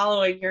still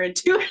following your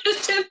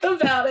intuition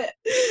about it.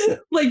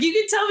 Like you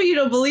can tell me you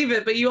don't believe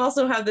it, but you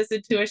also have this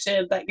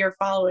intuition that you're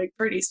following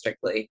pretty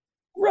strictly.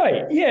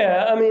 Right.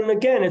 Yeah. I mean,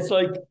 again, it's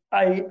like,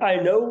 I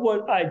know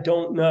what I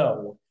don't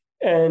know.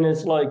 And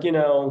it's like,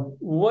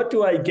 what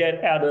do I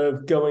get out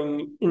of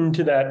going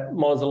into that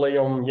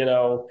mausoleum,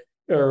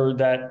 or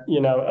that,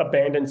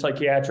 abandoned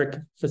psychiatric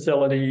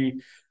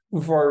facility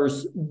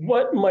versus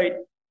what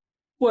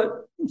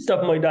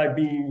stuff might I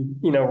be,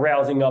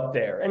 rousing up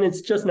there? And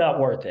it's just not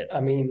worth it. I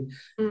mean,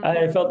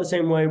 I felt the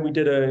same way. We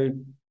did a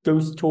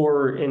ghost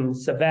tour in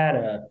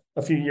Savannah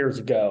a few years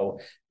ago,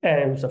 and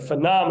it was a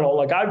phenomenal,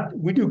 like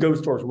we do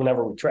ghost tours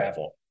whenever we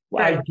travel.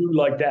 Right. I do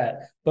like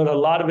that. But a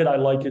lot of it I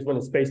like is when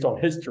it's based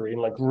on history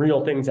and like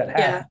real things that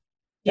happen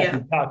that be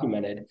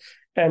documented.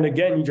 And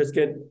again, you just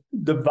get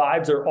the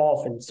vibes are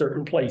off in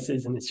certain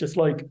places, and it's just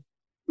like,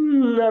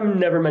 I'm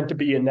never meant to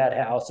be in that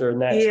house or in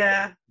that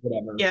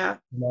whatever. Yeah.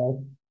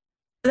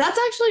 That's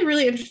actually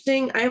really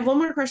interesting. I have one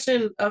more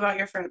question about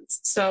your friends,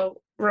 so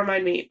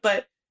remind me.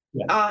 But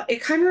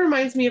it kind of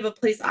reminds me of a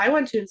place I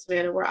went to in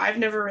Savannah where I've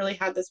never really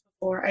had this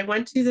before. I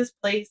went to this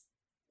place,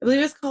 I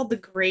believe it's called the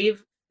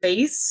Grave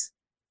Face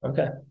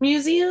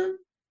Museum.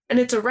 And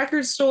it's a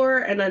record store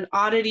and an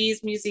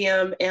oddities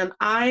museum. And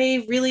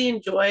I really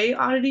enjoy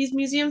oddities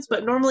museums,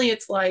 but normally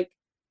it's like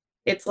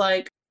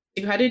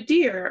two-headed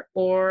deer,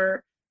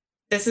 or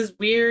this is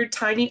weird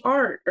tiny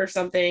art or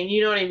something.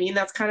 You know what I mean?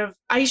 That's kind of,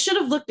 I should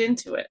have looked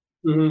into it.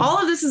 Mm-hmm. All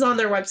of this is on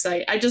their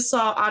website. I just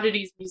saw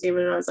oddities museum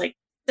and I was like,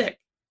 sick.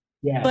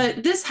 Yeah.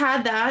 But this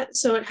had that.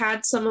 So it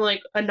had some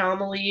like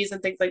anomalies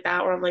and things like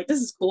that where I'm like, this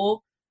is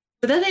cool.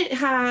 But then it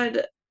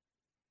had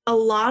a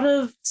lot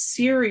of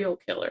serial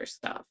killer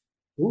stuff.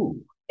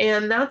 Ooh.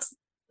 And that's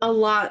a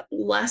lot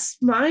less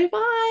my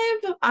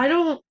vibe. I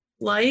don't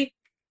like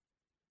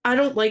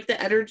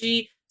the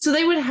energy. So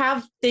they would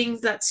have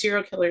things that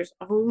serial killers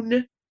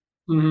own,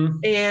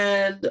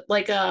 and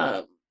like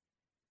I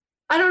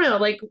don't know,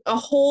 like a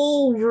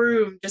whole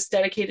room just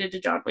dedicated to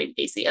John Wayne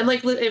Gacy. And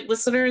like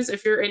listeners,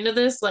 if you're into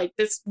this, like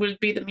this would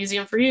be the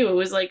museum for you. It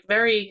was like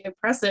very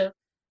impressive.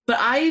 But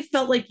I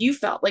felt like you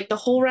felt like the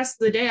whole rest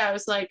of the day, I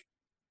was like,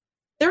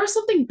 there was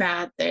something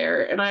bad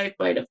there, and I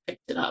might have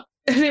picked it up.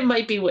 And it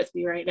might be with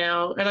me right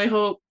now. And I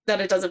hope that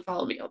it doesn't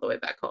follow me all the way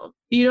back home.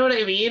 You know what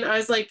I mean? I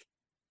was like,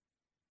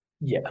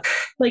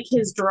 like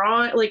his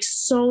drawing, like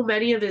so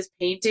many of his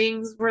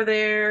paintings were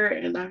there.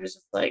 And I was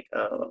just like,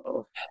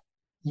 oh.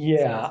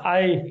 Yeah,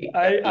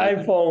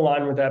 I fall in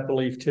line with that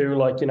belief too.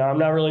 Like, I'm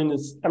not really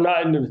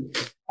into,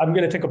 I'm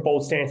going to take a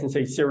bold stance and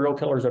say serial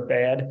killers are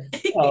bad.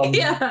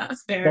 Yeah,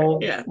 fair.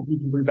 Don't, Yeah. if you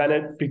can prevent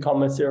it,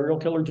 become a serial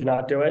killer. Do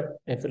not do it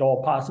if at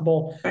all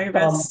possible. Very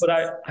best. But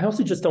I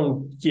also just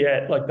don't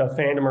get like the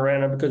fandom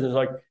around it, because it's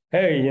like,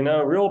 hey,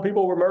 real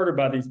people were murdered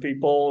by these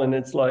people, and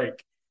it's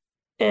like,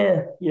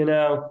 Yeah,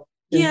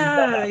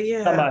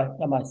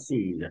 not my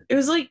scene. It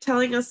was like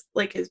telling us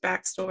like his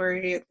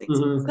backstory and things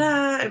like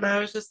that, and I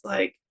was just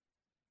like,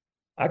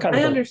 I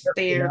understand.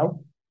 Care,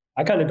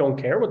 I kind of don't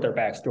care what their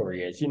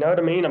backstory is. You know what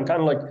I mean? I'm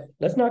kind of like,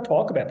 let's not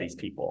talk about these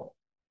people.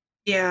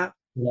 Yeah.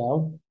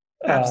 It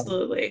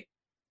Absolutely.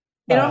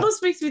 It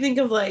almost makes me think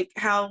of like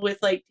how with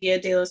like Dia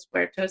de los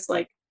Muertos,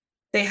 like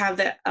they have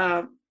that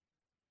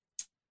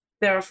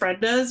their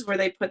ofrendas where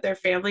they put their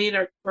family in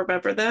or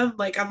remember them.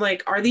 Like I'm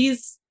like, are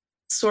these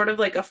sort of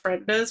like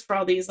ofrendas for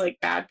all these like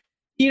bad,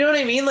 you know what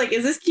I mean? Like,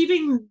 is this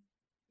keeping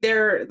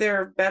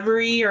their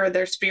memory or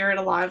their spirit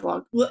alive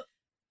long?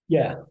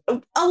 Yeah,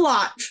 a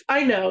lot.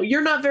 I know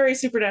you're not very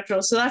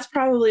supernatural, so that's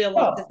probably a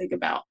lot to think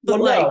about. But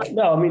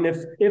no. I mean,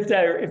 if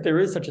there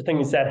is such a thing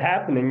as that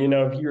happening,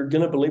 if you're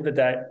going to believe that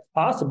that's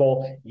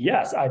possible,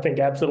 yes, I think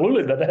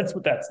absolutely that's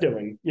what that's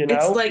doing.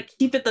 It's like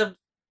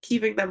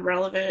keeping them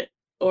relevant,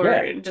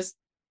 or just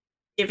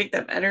giving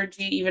them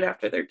energy even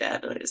after they're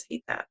dead. And I just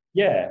hate that.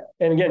 Yeah,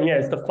 and again,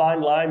 it's the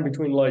fine line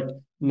between like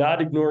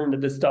not ignoring that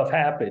this stuff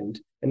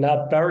happened and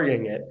not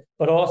burying it,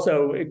 but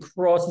also it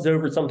crosses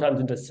over sometimes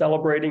into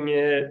celebrating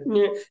it.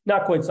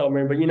 Not quite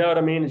celebrating, but you know what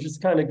I mean? It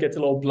just kind of gets a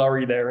little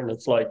blurry there, and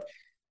it's like,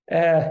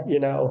 I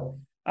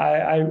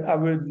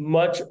would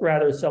much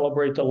rather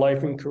celebrate the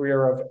life and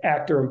career of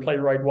actor and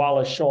playwright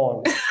Wallace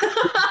Shawn.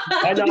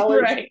 My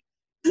knowledge, right.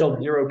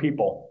 Killed 0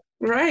 people.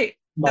 Right.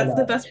 That's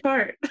the best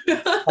part.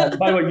 By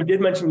the way, you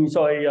did mention you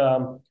saw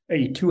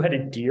a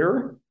two-headed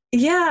deer.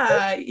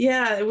 Yeah.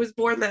 It was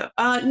born that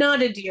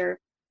not a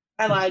deer.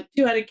 I lied.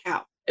 Two-headed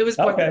cow. It was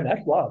born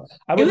that's wild.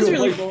 It was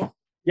really cool.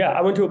 Yeah,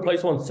 I went to a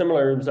place once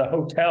similar. It was a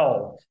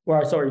hotel where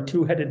I saw a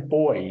two-headed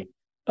boy.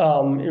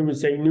 It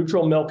was a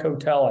Neutral Milk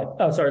Hotel.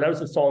 Sorry, that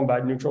was a song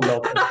by Neutral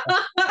Milk.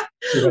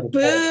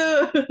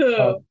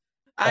 Boo!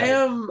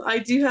 I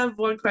do have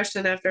one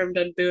question after I'm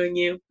done booing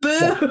you.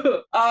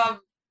 Boo!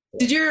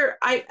 Yeah.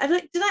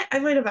 I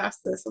might have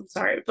asked this, I'm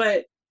sorry,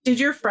 but did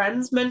your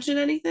friends mention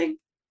anything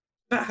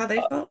about how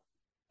they felt?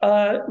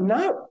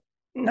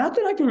 Not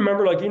that I can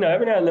remember. Like,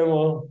 every now and then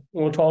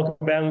we'll talk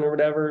about it or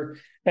whatever,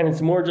 and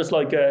it's more just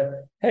like,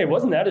 hey,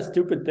 wasn't that a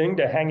stupid thing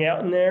to hang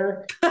out in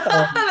there?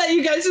 That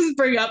you guys just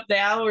bring up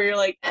now, where you're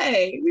like,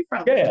 hey, we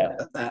probably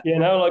about that.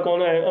 Like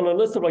on a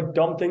list of like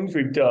dumb things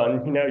we've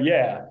done.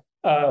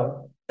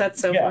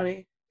 That's so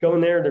funny.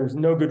 Going there was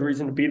no good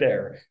reason to be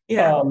there.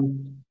 Yeah.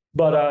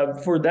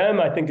 But for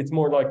them, I think it's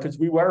more like, because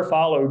we were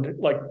followed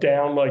like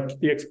down like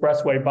the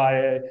expressway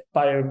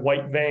by a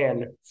white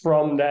van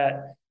from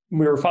that.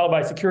 We were followed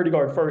by a security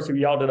guard first, who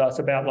yelled at us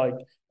about like,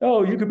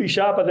 oh, you could be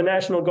shot by the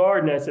National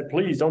Guard. And I said,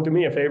 please don't do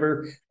me a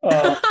favor.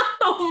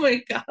 Oh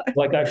my God.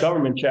 Like that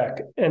government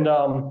check. And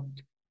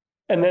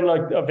then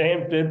like a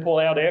van did pull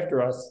out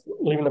after us,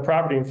 leaving the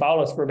property, and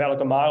followed us for about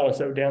like a mile or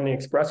so down the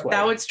expressway.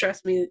 That would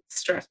stress me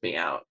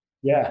out.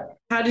 Yeah.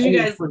 How did you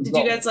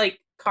guys like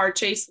car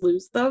chase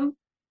lose them?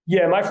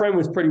 Yeah, my friend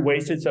was pretty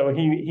wasted, so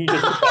he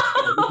just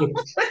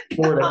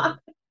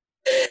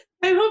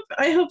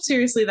I hope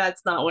seriously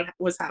that's not what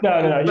was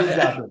happening. No, he's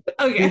not.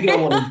 Okay.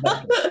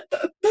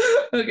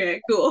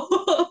 Okay, cool.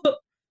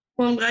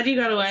 Well, I'm glad you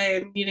got away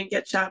and you didn't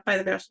get shot by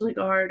the National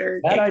Guard or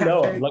that. I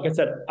know. Like I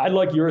said, I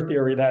like your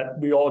theory that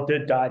we all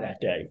did die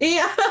that day.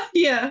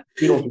 Yeah.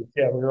 We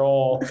were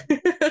all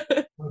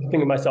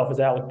thinking of myself as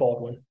Alec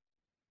Baldwin.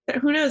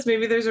 Who knows?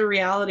 Maybe there's a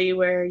reality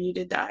where you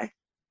did die.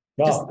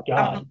 Oh,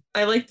 God.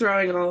 I like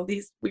throwing all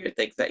these weird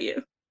things at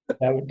you.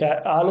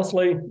 That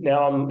honestly,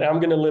 now I'm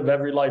going to live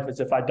every life as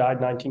if I died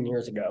 19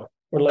 years ago,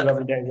 or live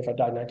every day as if I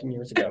died 19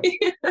 years ago.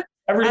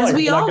 As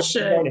we all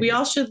should. We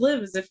all should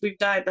live as if we've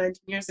died 19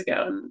 years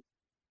ago.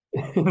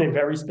 In a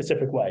very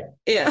specific way.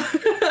 Yeah.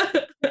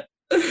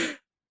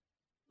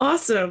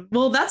 Awesome.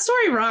 Well, that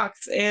story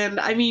rocks. And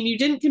I mean, you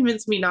didn't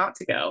convince me not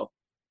to go.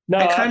 No,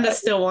 I kind of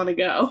still want to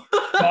go.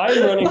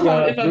 I'm running,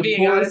 if I'm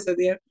being honest with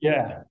you.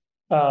 Yeah.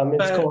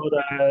 It's called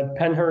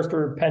Pennhurst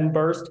or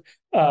Pennburst.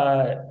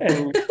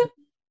 And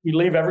we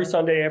leave every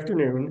Sunday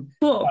afternoon.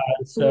 Cool.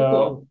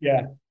 Cool.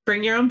 Yeah.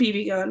 Bring your own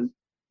BB gun.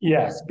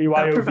 Yes.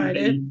 BYOB.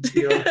 Provided.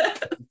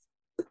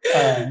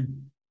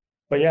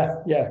 But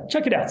yeah.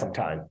 Check it out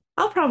sometime.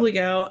 I'll probably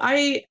go.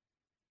 I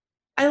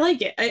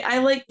like it. I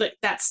like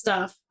that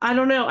stuff. I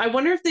don't know. I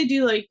wonder if they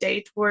do like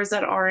day tours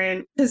that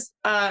aren't, because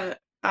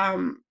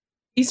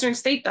Eastern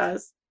State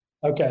does.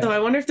 Okay. So I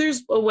wonder if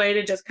there's a way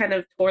to just kind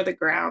of tour the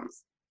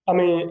grounds. I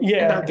mean,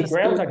 yeah, the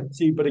grounds I can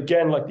see, but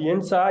again, like the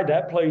inside,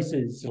 that place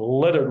is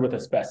littered with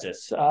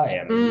asbestos. I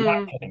am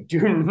not kidding.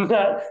 Do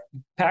not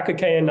pack a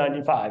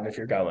KN95 if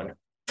you're going.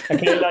 A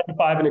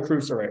KN95 and a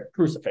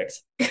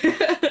crucifix.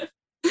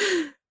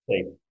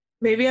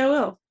 Maybe I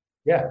will.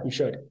 Yeah, you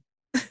should.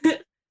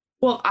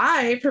 Well,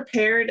 I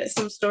prepared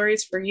some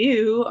stories for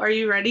you. Are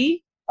you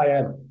ready? I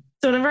am.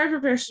 So whenever I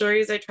prepare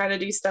stories, I try to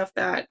do stuff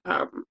that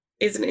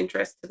is an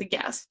interest to the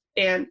guest.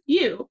 And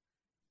you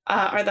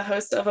are the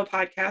host of a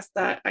podcast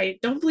that I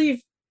don't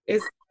believe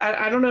is,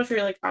 I don't know if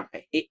you're like on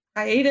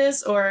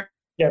hiatus or.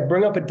 Yeah,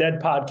 bring up a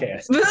dead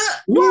podcast.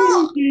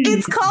 Well,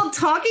 it's called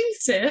Talking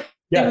Sit.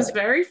 Yes. It was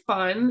very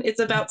fun. It's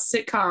about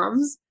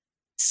sitcoms.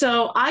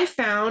 So I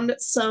found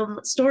some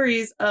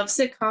stories of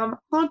sitcom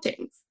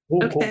hauntings.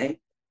 Cool, Okay. cool.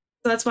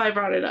 So that's why I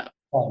brought it up.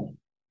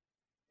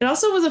 It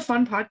also was a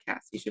fun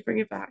podcast. You should bring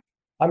it back.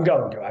 I'm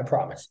going to, I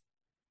promise.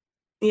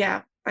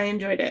 Yeah, I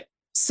enjoyed it.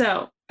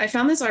 So I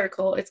found this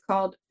article. It's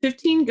called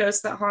 15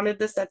 Ghosts That Haunted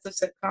the Sets of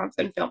Sitcoms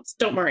and Films.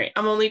 Don't worry,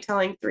 I'm only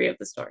telling 3 of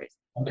the stories.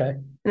 Okay.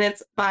 And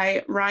it's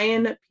by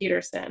Ryan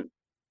Peterson.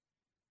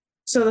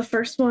 So the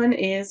first one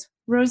is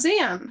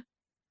Roseanne.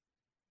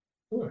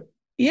 Good.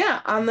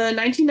 Yeah, on the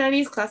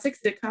 1990s classic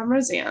sitcom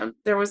Roseanne,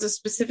 there was a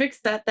specific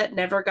set that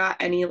never got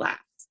any laughs.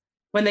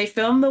 When they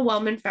filmed the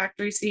Wellman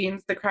factory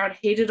scenes, the crowd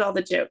hated all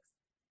the jokes.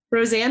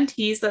 Roseanne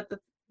teased that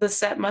the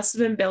set must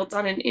have been built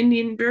on an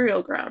Indian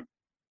burial ground,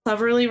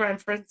 cleverly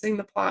referencing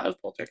the plot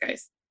of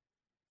Poltergeist.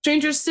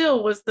 Stranger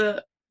still was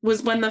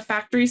when the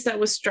factory set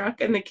was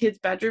struck and the kid's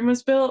bedroom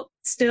was built.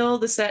 Still,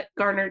 the set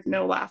garnered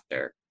no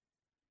laughter.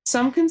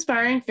 Some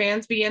conspiring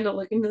fans began to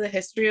look into the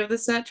history of the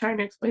set, trying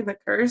to explain the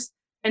curse,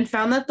 and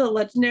found that the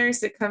legendary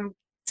sitcom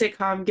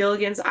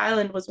Gilligan's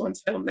Island was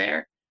once filmed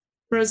there.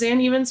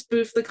 Roseanne even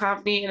spoofed the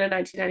comedy in a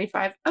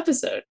 1995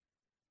 episode.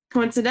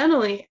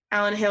 Coincidentally,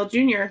 Alan Hale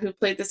Jr., who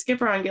played the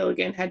skipper on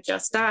Gilligan, had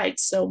just died,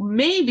 so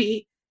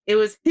maybe it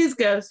was his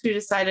ghost who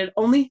decided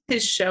only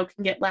his show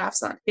can get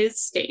laughs on his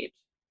stage.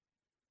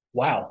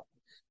 Wow.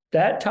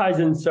 That ties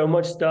in so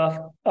much stuff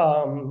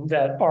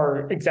that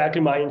are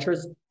exactly my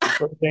interest.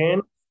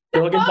 Roseanne,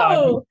 Gilligan's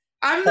Island.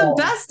 I'm the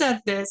best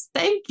at this.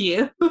 Thank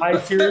you. I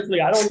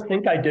don't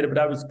think I did it, but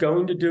I was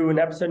going to do an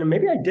episode, and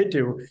maybe I did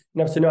do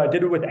an episode. No, I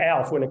did it with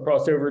Alf when it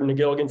crossed over into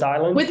Gilligan's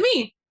Island. With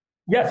me.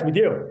 Yes, we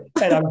do.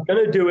 And I'm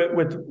going to do it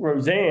with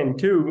Roseanne,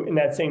 too, in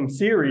that same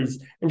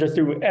series, and just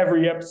do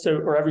every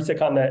episode or every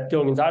sitcom that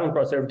Gilligan's Island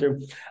crossed over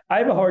to. I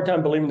have a hard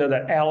time believing, though,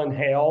 that Alan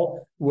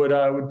Hale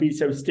would be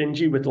so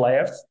stingy with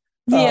laughs.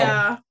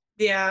 Yeah.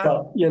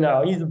 But,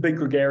 he's a big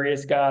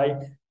gregarious guy.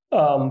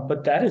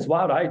 But that is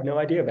wild. I had no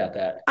idea about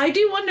that. I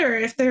do wonder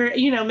if there,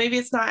 maybe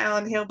it's not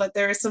Alan Hale, but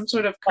there is some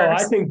sort of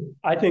curse.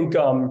 I think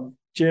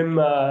Jim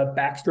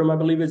Backstrom, I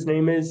believe his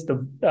name is,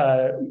 the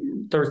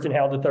Thurston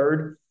Hale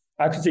III.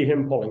 I could see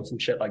him pulling some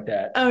shit like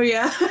that. Oh,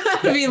 yeah.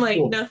 Being like,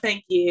 cool. No,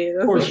 thank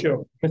you. For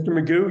sure. Mr.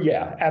 Magoo,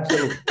 yeah,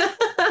 absolutely.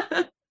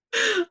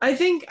 I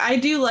think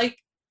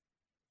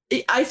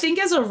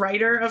as a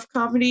writer of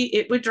comedy,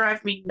 it would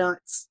drive me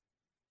nuts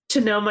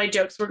to know my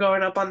jokes were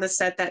going up on the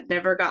set that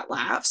never got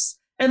laughs.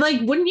 And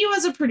like, wouldn't you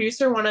as a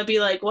producer want to be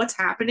like, what's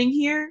happening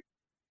here?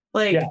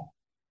 Like,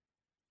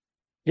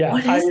 yeah.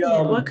 What is it?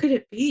 What could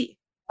it be?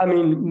 I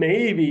mean,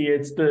 maybe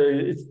it's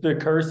the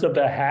curse of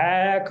the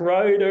hack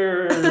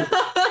writer.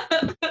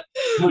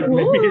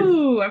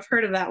 Ooh, I've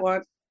heard of that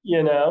one.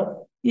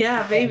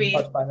 Yeah, maybe.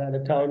 Touched by that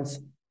at times.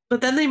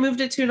 But then they moved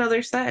it to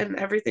another set and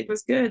everything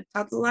was good.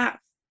 Tons of laughs.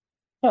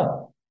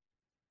 Huh.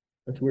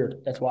 That's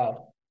weird. That's wild.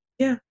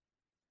 Yeah.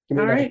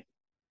 All right.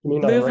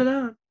 Moving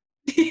on.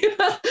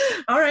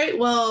 All right.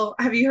 Well,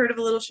 have you heard of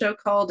a little show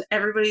called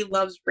Everybody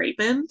Loves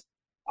Raymond?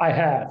 I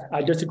have.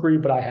 I disagree,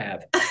 but I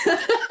have.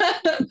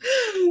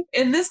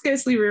 In this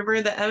ghostly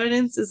rumor, the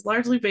evidence is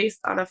largely based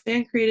on a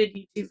fan-created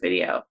YouTube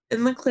video.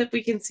 In the clip,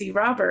 we can see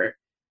Robert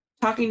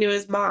talking to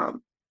his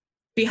mom.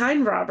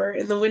 Behind Robert,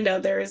 in the window,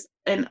 there is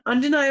an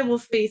undeniable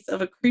face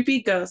of a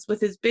creepy ghost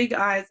with his big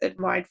eyes and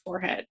wide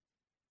forehead.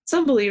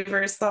 Some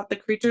believers thought the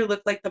creature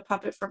looked like the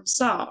puppet from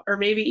Saw, or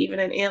maybe even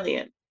an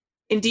alien.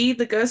 Indeed,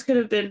 the ghost could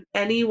have been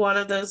any one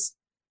of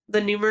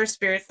the numerous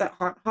spirits that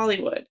haunt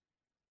Hollywood.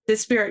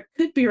 This spirit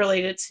could be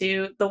related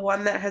to the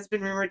one that has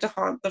been rumored to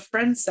haunt the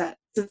Friends set,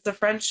 since the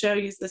Friends show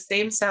used the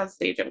same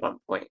soundstage at one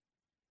point.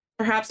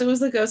 Perhaps it was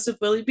the ghost of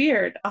Willie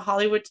Beard, a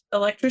Hollywood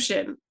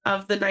electrician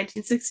of the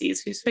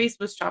 1960s whose face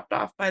was chopped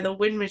off by the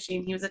wind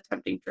machine he was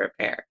attempting to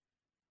repair.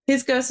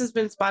 His ghost has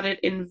been spotted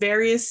in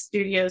various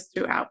studios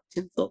throughout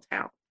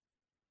Tinseltown.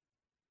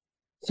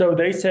 So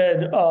they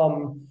said,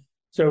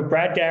 so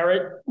Brad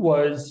Garrett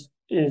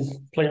is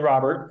playing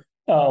Robert.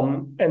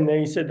 And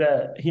they said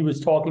that he was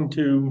talking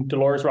to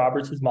Dolores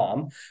Roberts, his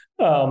mom.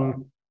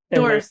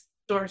 Doris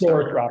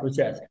Roberts,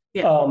 yes.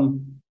 Yeah.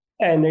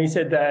 And they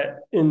said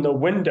that in the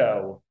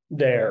window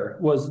there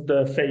was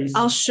the face.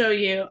 I'll show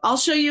you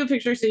a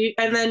picture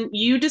and then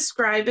you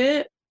describe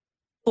it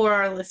for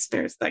our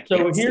listeners that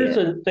can't see it. So here's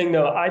the thing,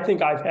 though. I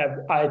think I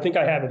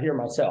have it here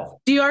myself.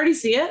 Do you already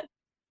see it?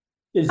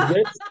 Is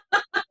this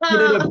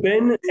could it have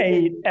been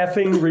a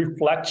effing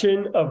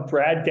reflection of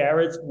Brad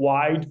Garrett's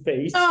wide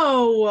face?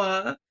 Oh,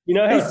 how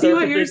I see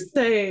what you're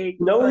saying.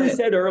 One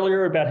said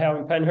earlier about how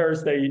in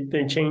Penhurst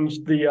they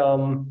changed the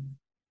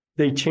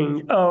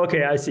Oh,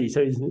 okay, I see.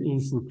 So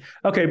he's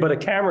okay, but a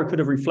camera could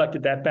have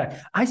reflected that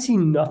back. I see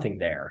nothing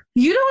there.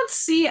 You don't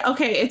see.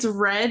 Okay, it's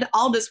red.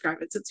 I'll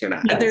describe it since you're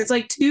not. Yes. There's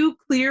like 2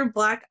 clear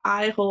black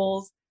eye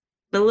holes,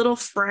 the little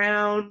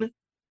frown.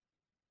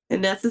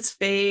 And that's his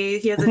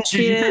face. He has a Did you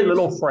say chin.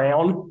 little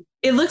frown?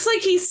 It looks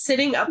like he's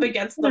sitting up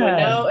against the Yeah.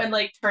 window and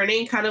like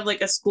turning kind of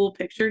like a school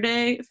picture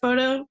day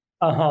photo.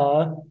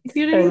 Uh-huh. You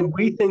see what I mean? And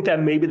we think that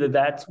maybe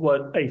that's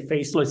what a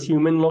faceless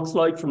human looks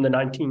like from the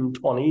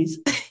 1920s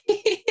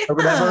or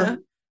whatever.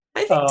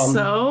 I think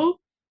so.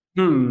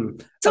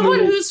 Someone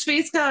whose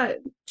face got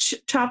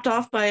chopped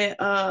off by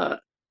a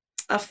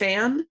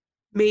fan,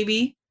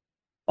 maybe.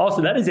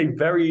 Also, that is a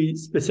very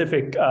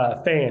specific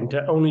fan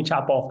to only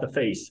chop off the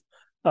face.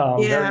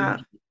 Yeah.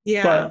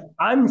 But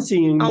I'm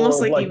seeing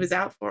almost more like he was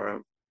out for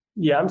him.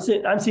 Yeah,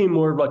 I'm seeing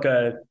more of like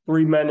a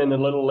 3 men and a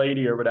little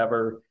lady or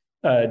whatever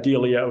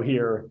dealio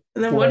here.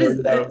 And then what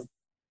is this?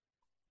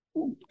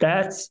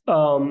 That's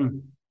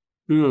that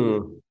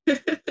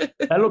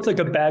looks like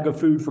a bag of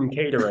food from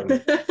catering.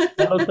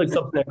 That looks like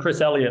something that Chris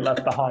Elliott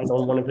left behind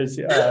on one of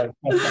his.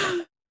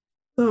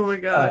 Oh my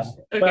gosh!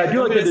 But I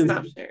do like that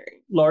stop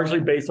sharing. Largely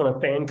based on a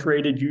fan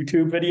created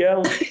YouTube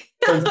video. So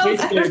it's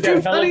basically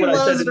Everybody kind of like what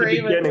I said at the loves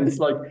beginning. It's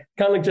like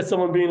kind of like just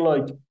someone being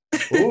like,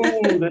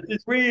 "Ooh, this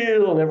is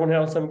real," and everyone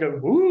else I'm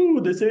going, "Ooh,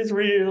 this is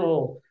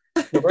real."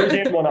 The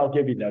Roseanne one I'll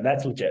give you though,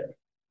 that's legit.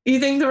 You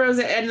think the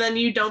Roseanne, and then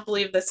you don't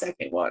believe the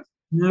second one?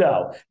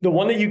 No, the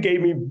one that you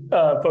gave me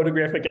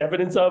photographic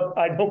evidence of,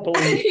 I don't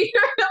believe.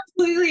 You're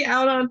completely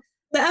out on.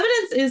 The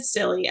evidence is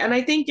silly, and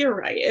I think you're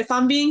right. If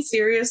I'm being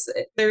serious,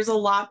 there's a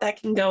lot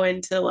that can go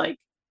into like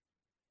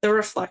the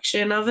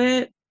reflection of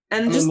it,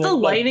 and just the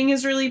lighting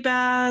is really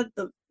bad.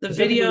 The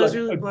video is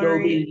really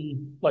blurry.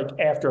 Like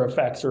After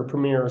Effects or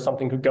Premiere or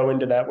something could go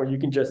into that, where you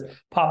can just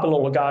pop a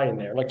little guy in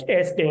there. Like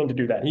ask Dan to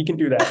do that. He can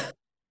do that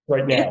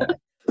right now.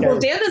 Well,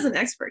 Dan is an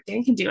expert.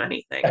 Dan can do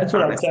anything. That's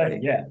what honestly. I'm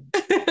saying. Yeah,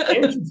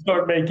 Dan should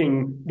start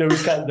making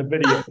those kinds of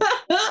videos.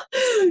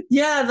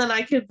 Yeah, then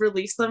I could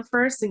release them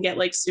first and get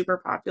like super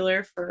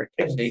popular for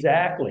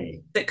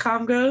exactly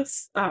sitcom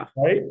ghosts. Oh,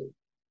 right.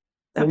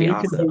 That'd be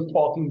awesome. Can host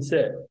Talking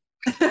Sit.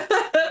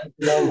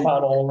 Long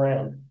pot all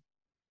around.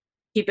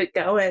 Keep it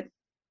going.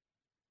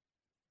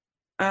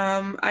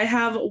 I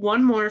have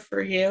one more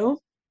for you.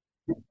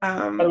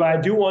 By the way, I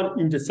do want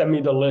you to send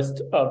me the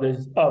list of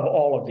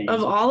all of these.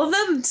 Of all of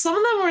them, some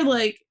of them were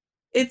like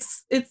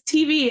it's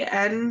TV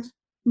and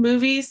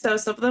movies, so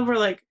some of them were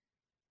like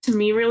to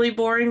me really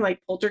boring, like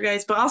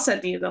Poltergeist. But I'll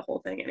send you the whole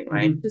thing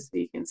anyway, just so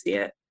you can see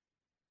it.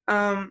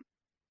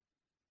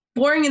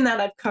 Boring in that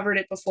I've covered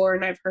it before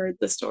and I've heard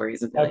the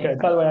stories. Okay.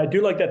 By the way, I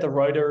do like that the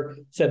writer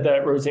said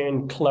that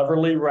Roseanne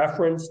cleverly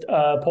referenced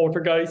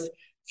Poltergeist.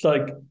 It's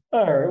like,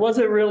 all right, was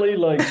it really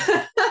like?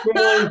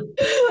 Really?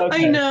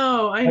 Okay. I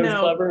know.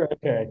 Clever.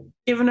 Okay.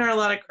 Giving her a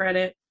lot of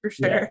credit for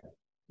sure.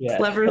 Yeah.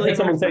 Cleverly. Like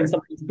someone saying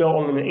something's built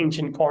on an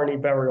ancient Carney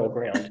burial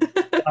ground.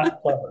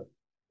 Not clever.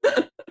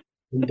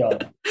 I'm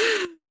done.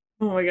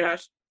 Oh my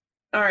gosh.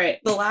 All right.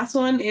 The last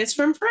one is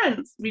from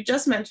Friends. We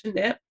just mentioned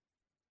it.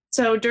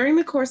 So during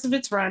the course of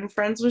its run,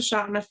 Friends was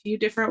shot on a few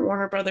different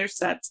Warner Brothers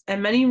sets,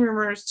 and many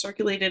rumors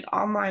circulated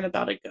online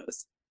about a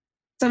ghost.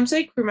 Some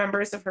say crew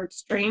members have heard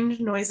strange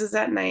noises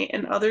at night,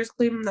 and others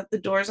claim that the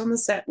doors on the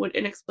set would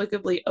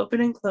inexplicably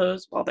open and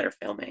close while they're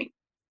filming.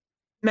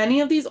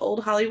 Many of these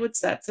old Hollywood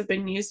sets have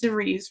been used and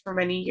reused for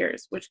many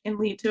years, which can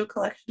lead to a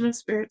collection of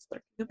spirits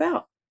lurking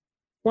about.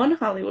 One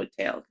Hollywood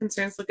tale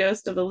concerns the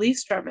ghost of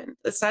Elise Drummond,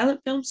 a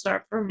silent film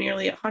star from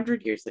nearly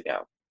 100 years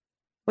ago.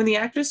 When the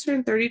actress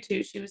turned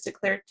 32, she was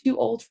declared too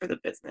old for the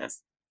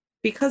business.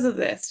 Because of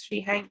this, she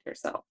hanged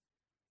herself.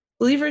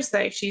 Believers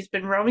say she's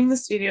been roaming the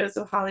studios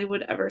of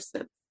Hollywood ever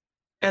since,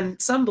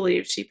 and some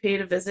believe she paid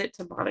a visit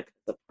to Monica's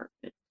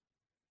apartment.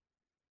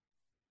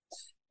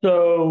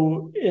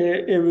 So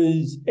it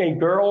was a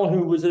girl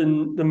who was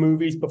in the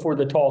movies before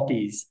the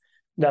talkies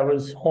that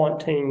was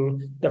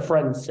haunting the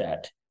Friends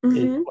set,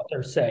 is what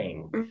they're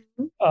saying.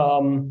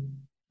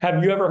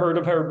 Have you ever heard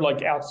of her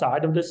like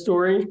outside of this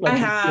story? Like, I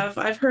have.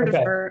 I've heard of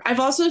her. I've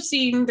also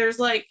seen there's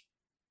like,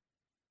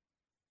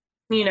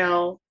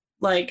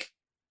 like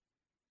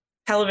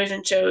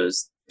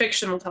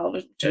fictional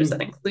television shows that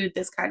include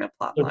this kind of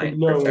plot line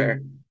for sure.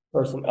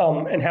 Person.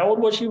 And how old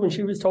was she when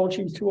she was told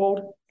she was too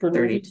old for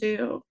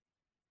 32?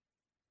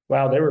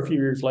 Wow, they were a few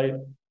years late.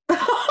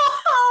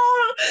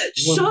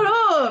 Shut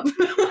up!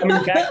 I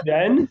mean, back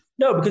then,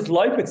 no, because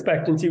life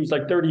expectancy was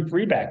like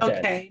 33 back then.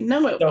 Okay,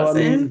 no, it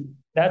wasn't. I mean,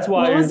 that's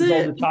why it was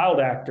all the child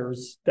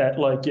actors that,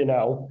 like,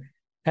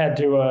 had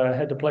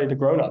to play the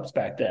grown-ups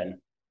back then.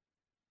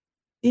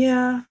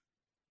 Yeah,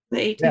 the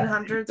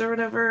 1800s or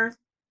whatever.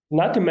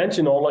 Not to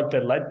mention all like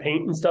the lead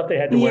paint and stuff they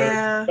had to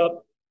wear.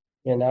 So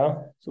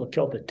it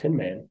killed the Tin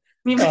Man.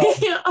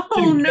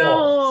 Oh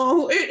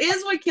no, it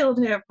is what killed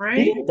him, right?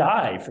 He didn't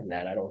die from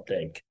that, I don't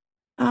think.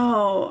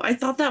 Oh, I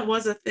thought that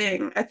was a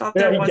thing. I thought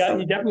he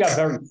definitely got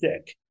very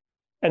sick.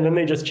 And then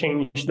they just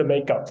changed the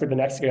makeup for the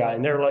next guy.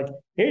 And they're like,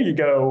 here you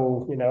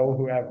go,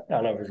 whoever, I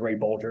don't know if it was Ray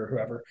Bolger or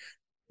whoever.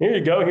 Here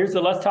you go, here's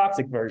the less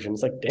toxic version.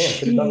 It's like, damn,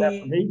 could have done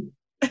that for me.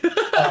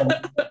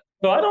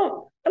 So I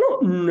don't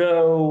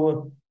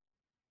know.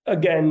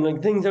 Again,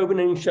 like things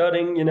opening,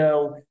 shutting,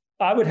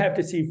 I would have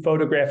to see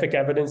photographic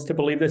evidence to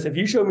believe this. If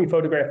you show me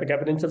photographic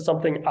evidence of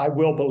something, I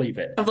will believe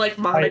it. Of like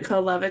Monica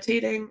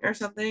levitating or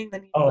something,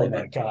 then you Oh believe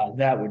my it. God,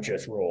 that would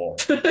just roll.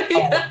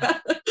 Yeah.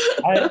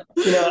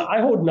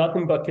 I hold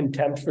nothing but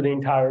contempt for the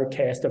entire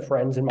cast of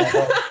Friends in my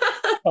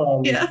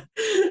heart. Yeah,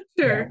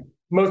 sure.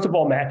 Most of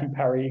all, Matthew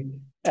Perry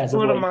as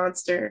What a late.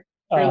 monster.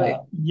 Really.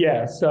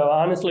 Yeah. So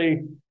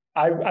honestly,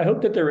 I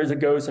hope that there is a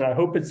ghost, and I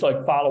hope it's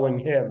like following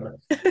him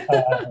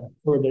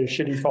for the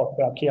shit he talked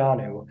about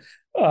Keanu,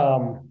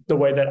 the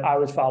way that I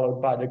was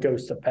followed by the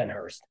ghost of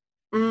Penhurst.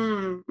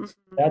 Mm-hmm.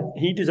 That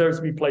he deserves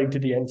to be played to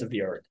the ends of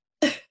the earth.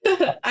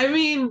 I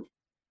mean,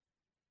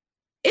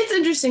 it's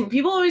interesting.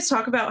 People always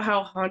talk about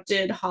how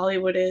haunted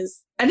Hollywood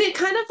is. And it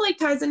kind of like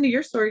ties into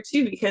your story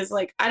too, because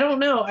like, I don't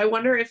know. I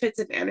wonder if it's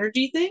an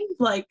energy thing.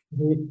 Like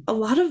a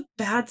lot of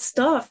bad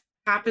stuff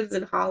happens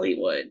in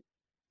Hollywood.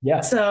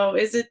 Yeah. So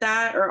is it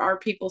that, or are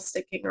people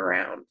sticking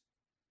around?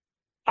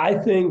 I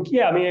think,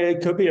 yeah, I mean,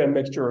 it could be a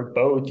mixture of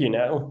both, you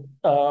know.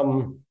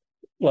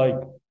 Like,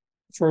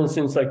 for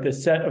instance, like the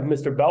set of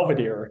Mr.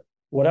 Belvedere,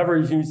 whatever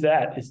he's used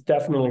that is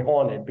definitely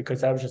haunted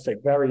because that was just a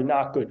very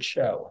not good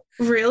show.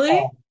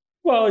 Really?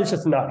 Well, it's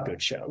just not a good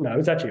show. No, it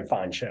was actually a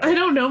fine show. I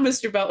don't know,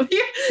 Mr.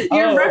 Belvedere.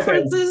 Your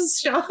references,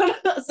 Sean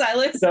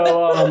Silas.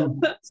 So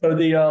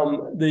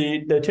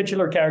the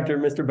titular character,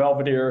 Mr.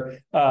 Belvedere,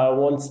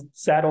 once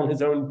sat on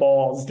his own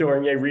balls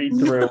during a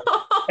read-through,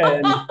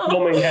 and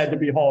filming had to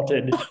be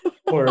halted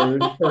for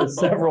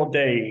several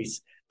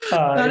days.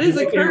 That is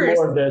a curse.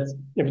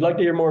 If you'd like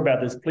to hear more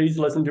about this, please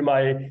listen to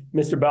my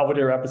Mr.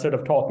 Belvedere episode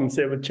of Talking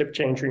Sid with Chip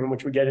Chantry, in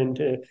which we get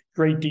into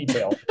great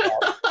detail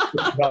about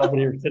Mr.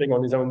 Belvedere sitting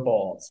on his own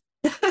balls.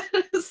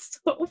 That is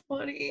so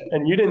funny.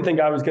 And you didn't think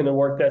I was going to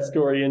work that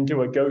story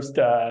into a ghost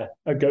show.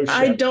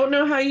 I don't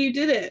know how you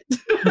did it,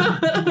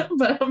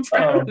 but I'm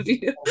proud of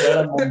you.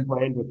 I'm on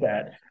brand with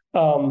that.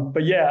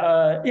 But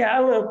yeah, I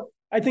don't know.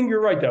 I think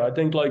you're right though. I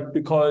think like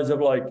because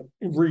of like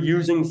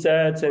reusing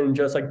sets and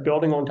just like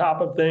building on top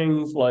of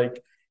things,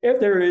 like if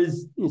there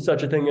is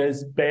such a thing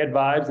as bad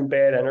vibes and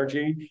bad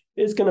energy,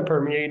 it's going to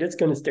permeate, it's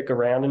going to stick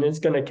around, and it's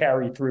going to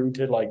carry through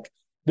to like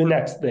the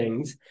next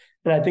things.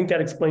 And I think that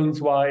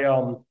explains why,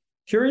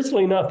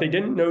 curiously enough, they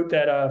didn't note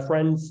that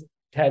Friends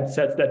had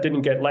sets that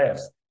didn't get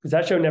laughs, because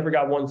that show never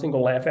got one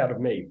single laugh out of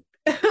me.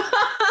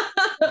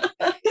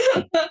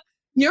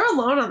 You're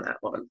alone on that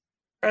one.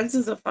 Friends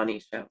is a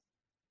funny show.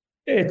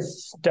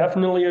 It's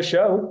definitely a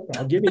show.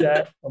 I'll give you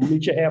that. I'll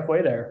meet you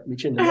halfway there.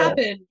 Meet you in the middle.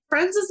 Happened.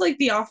 Friends is like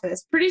The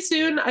Office. Pretty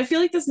soon, I feel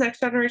like this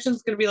next generation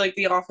is going to be like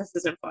The Office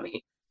isn't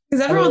funny,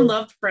 because everyone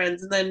loved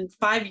Friends, and then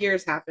 5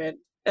 years happened,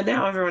 and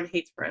now everyone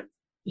hates Friends.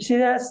 You see,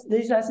 that's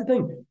the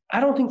thing. I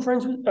don't think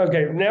Friends was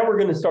okay. Now we're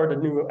going to start a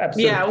new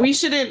episode. Yeah, we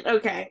shouldn't.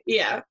 Okay,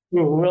 yeah.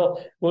 We'll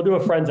do a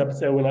Friends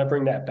episode when I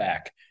bring that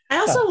back. I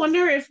also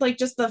wonder if like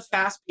just the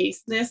fast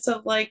pacedness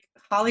of like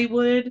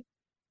Hollywood,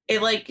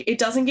 it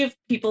doesn't give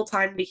people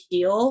time to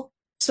heal.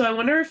 So I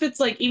wonder if it's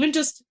like even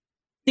just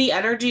the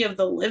energy of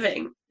the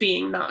living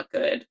being not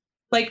good.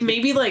 Like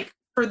maybe like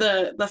for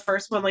the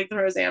first one, like the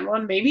Roseanne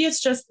one, maybe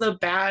it's just the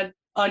bad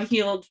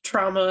unhealed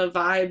trauma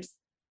vibes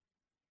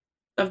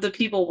of the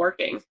people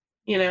working,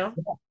 you know?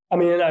 I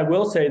mean, and I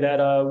will say that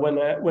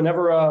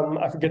whenever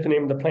I forget the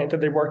name of the plant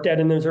that they worked at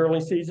in those early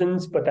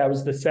seasons, but that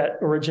was the set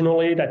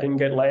originally that didn't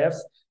get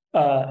laughs.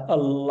 A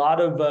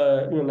lot of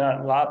not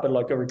a lot, but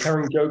like a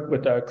recurring joke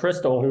with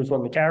Crystal, who was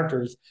one of the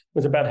characters,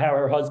 was about how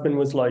her husband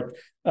was like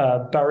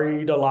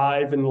buried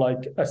alive in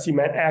like a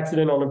cement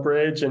accident on a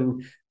bridge,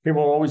 and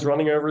people were always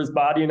running over his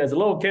body. And as a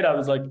little kid, I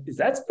was like, "Is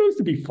that supposed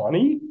to be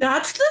funny?"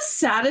 That's the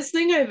saddest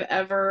thing I've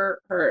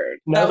ever heard.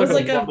 And that was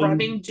like a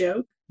running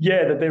joke.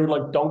 Yeah, that they would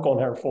like dunk on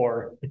her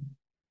for.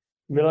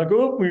 Be like,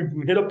 "Oh, we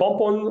hit a bump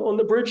on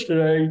the bridge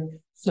today."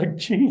 It's like,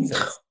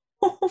 Jesus.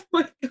 Oh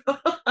my God.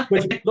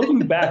 Which,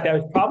 looking back, that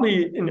was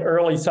probably an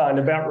early sign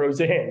about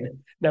Roseanne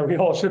that we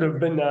all should have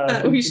been.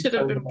 We should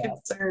have been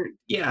concerned.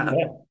 Yeah.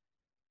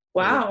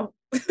 Wow.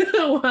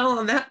 Well,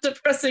 on that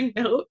depressing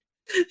note,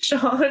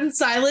 Sean,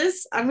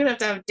 Silas, I'm gonna have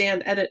to have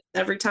Dan edit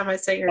every time I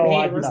say your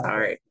name. I'm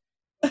sorry.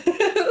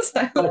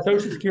 My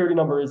social security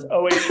number is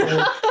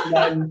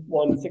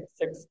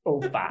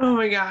 084-916605. Oh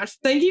my gosh.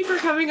 Thank you for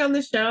coming on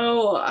the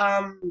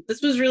show.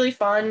 This was really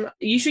fun.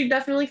 You should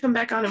definitely come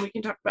back on and we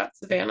can talk about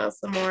Savannah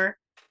some more.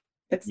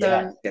 Get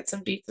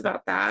some beats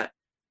about that.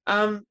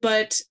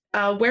 But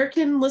where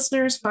can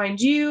listeners find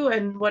you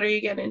and what are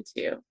you getting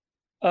into?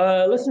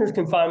 Listeners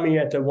can find me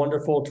at the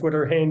wonderful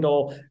Twitter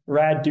handle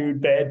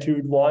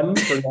RadDudeBadDude1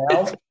 for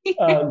now,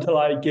 until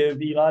I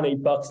give Elon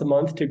 $8 a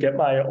month to get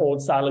my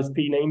old Silas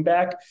P name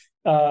back.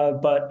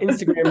 But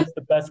Instagram is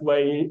the best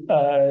way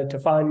to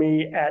find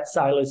me at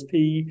Silas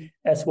P,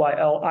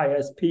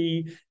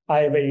 SYLISP. I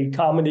have a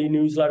comedy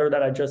newsletter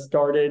that I just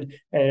started,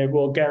 and it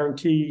will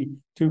guarantee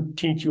to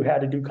teach you how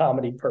to do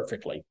comedy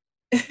perfectly.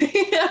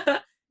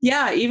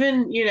 Yeah,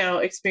 even,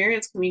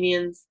 experienced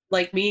comedians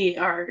like me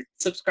are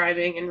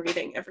subscribing and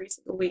reading every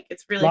single week.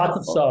 It's really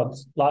helpful.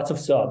 Lots of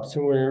subs.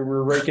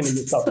 We're raking in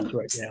the subs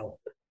right now.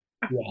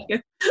 Yeah.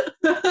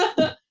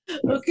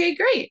 Okay. Okay,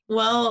 great.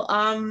 Well,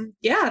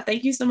 yeah,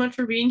 thank you so much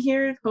for being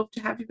here. Hope to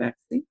have you back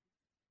soon.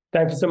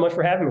 Thank you so much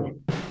for having me.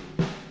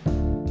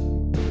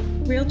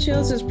 Real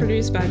Chills is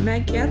produced by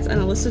Meg Getz and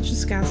Alyssa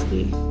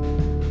Truskowski.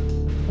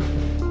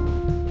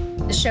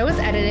 The show is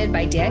edited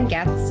by Dan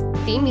Getz,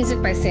 theme music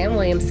by Sam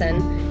Williamson,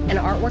 and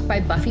artwork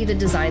by Buffy the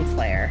Design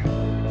Slayer.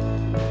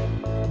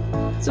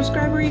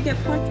 Subscribe where you get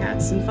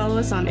podcasts and follow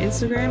us on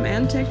Instagram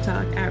and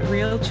TikTok at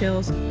Real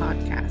Chills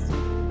Podcast.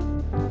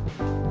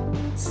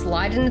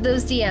 Slide into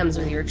those DMs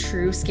with your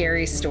true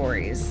scary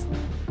stories.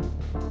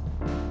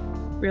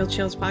 Real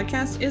Chills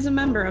Podcast is a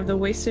member of the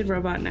Wasted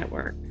Robot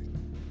Network.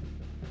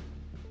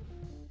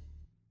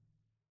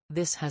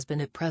 This has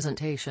been a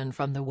presentation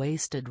from the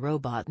Wasted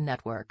Robot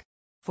Network.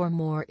 For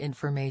more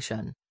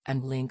information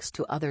and links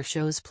to other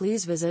shows,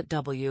 please visit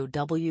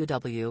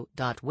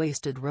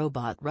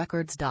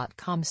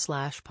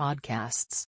www.wastedrobotrecords.com/podcasts.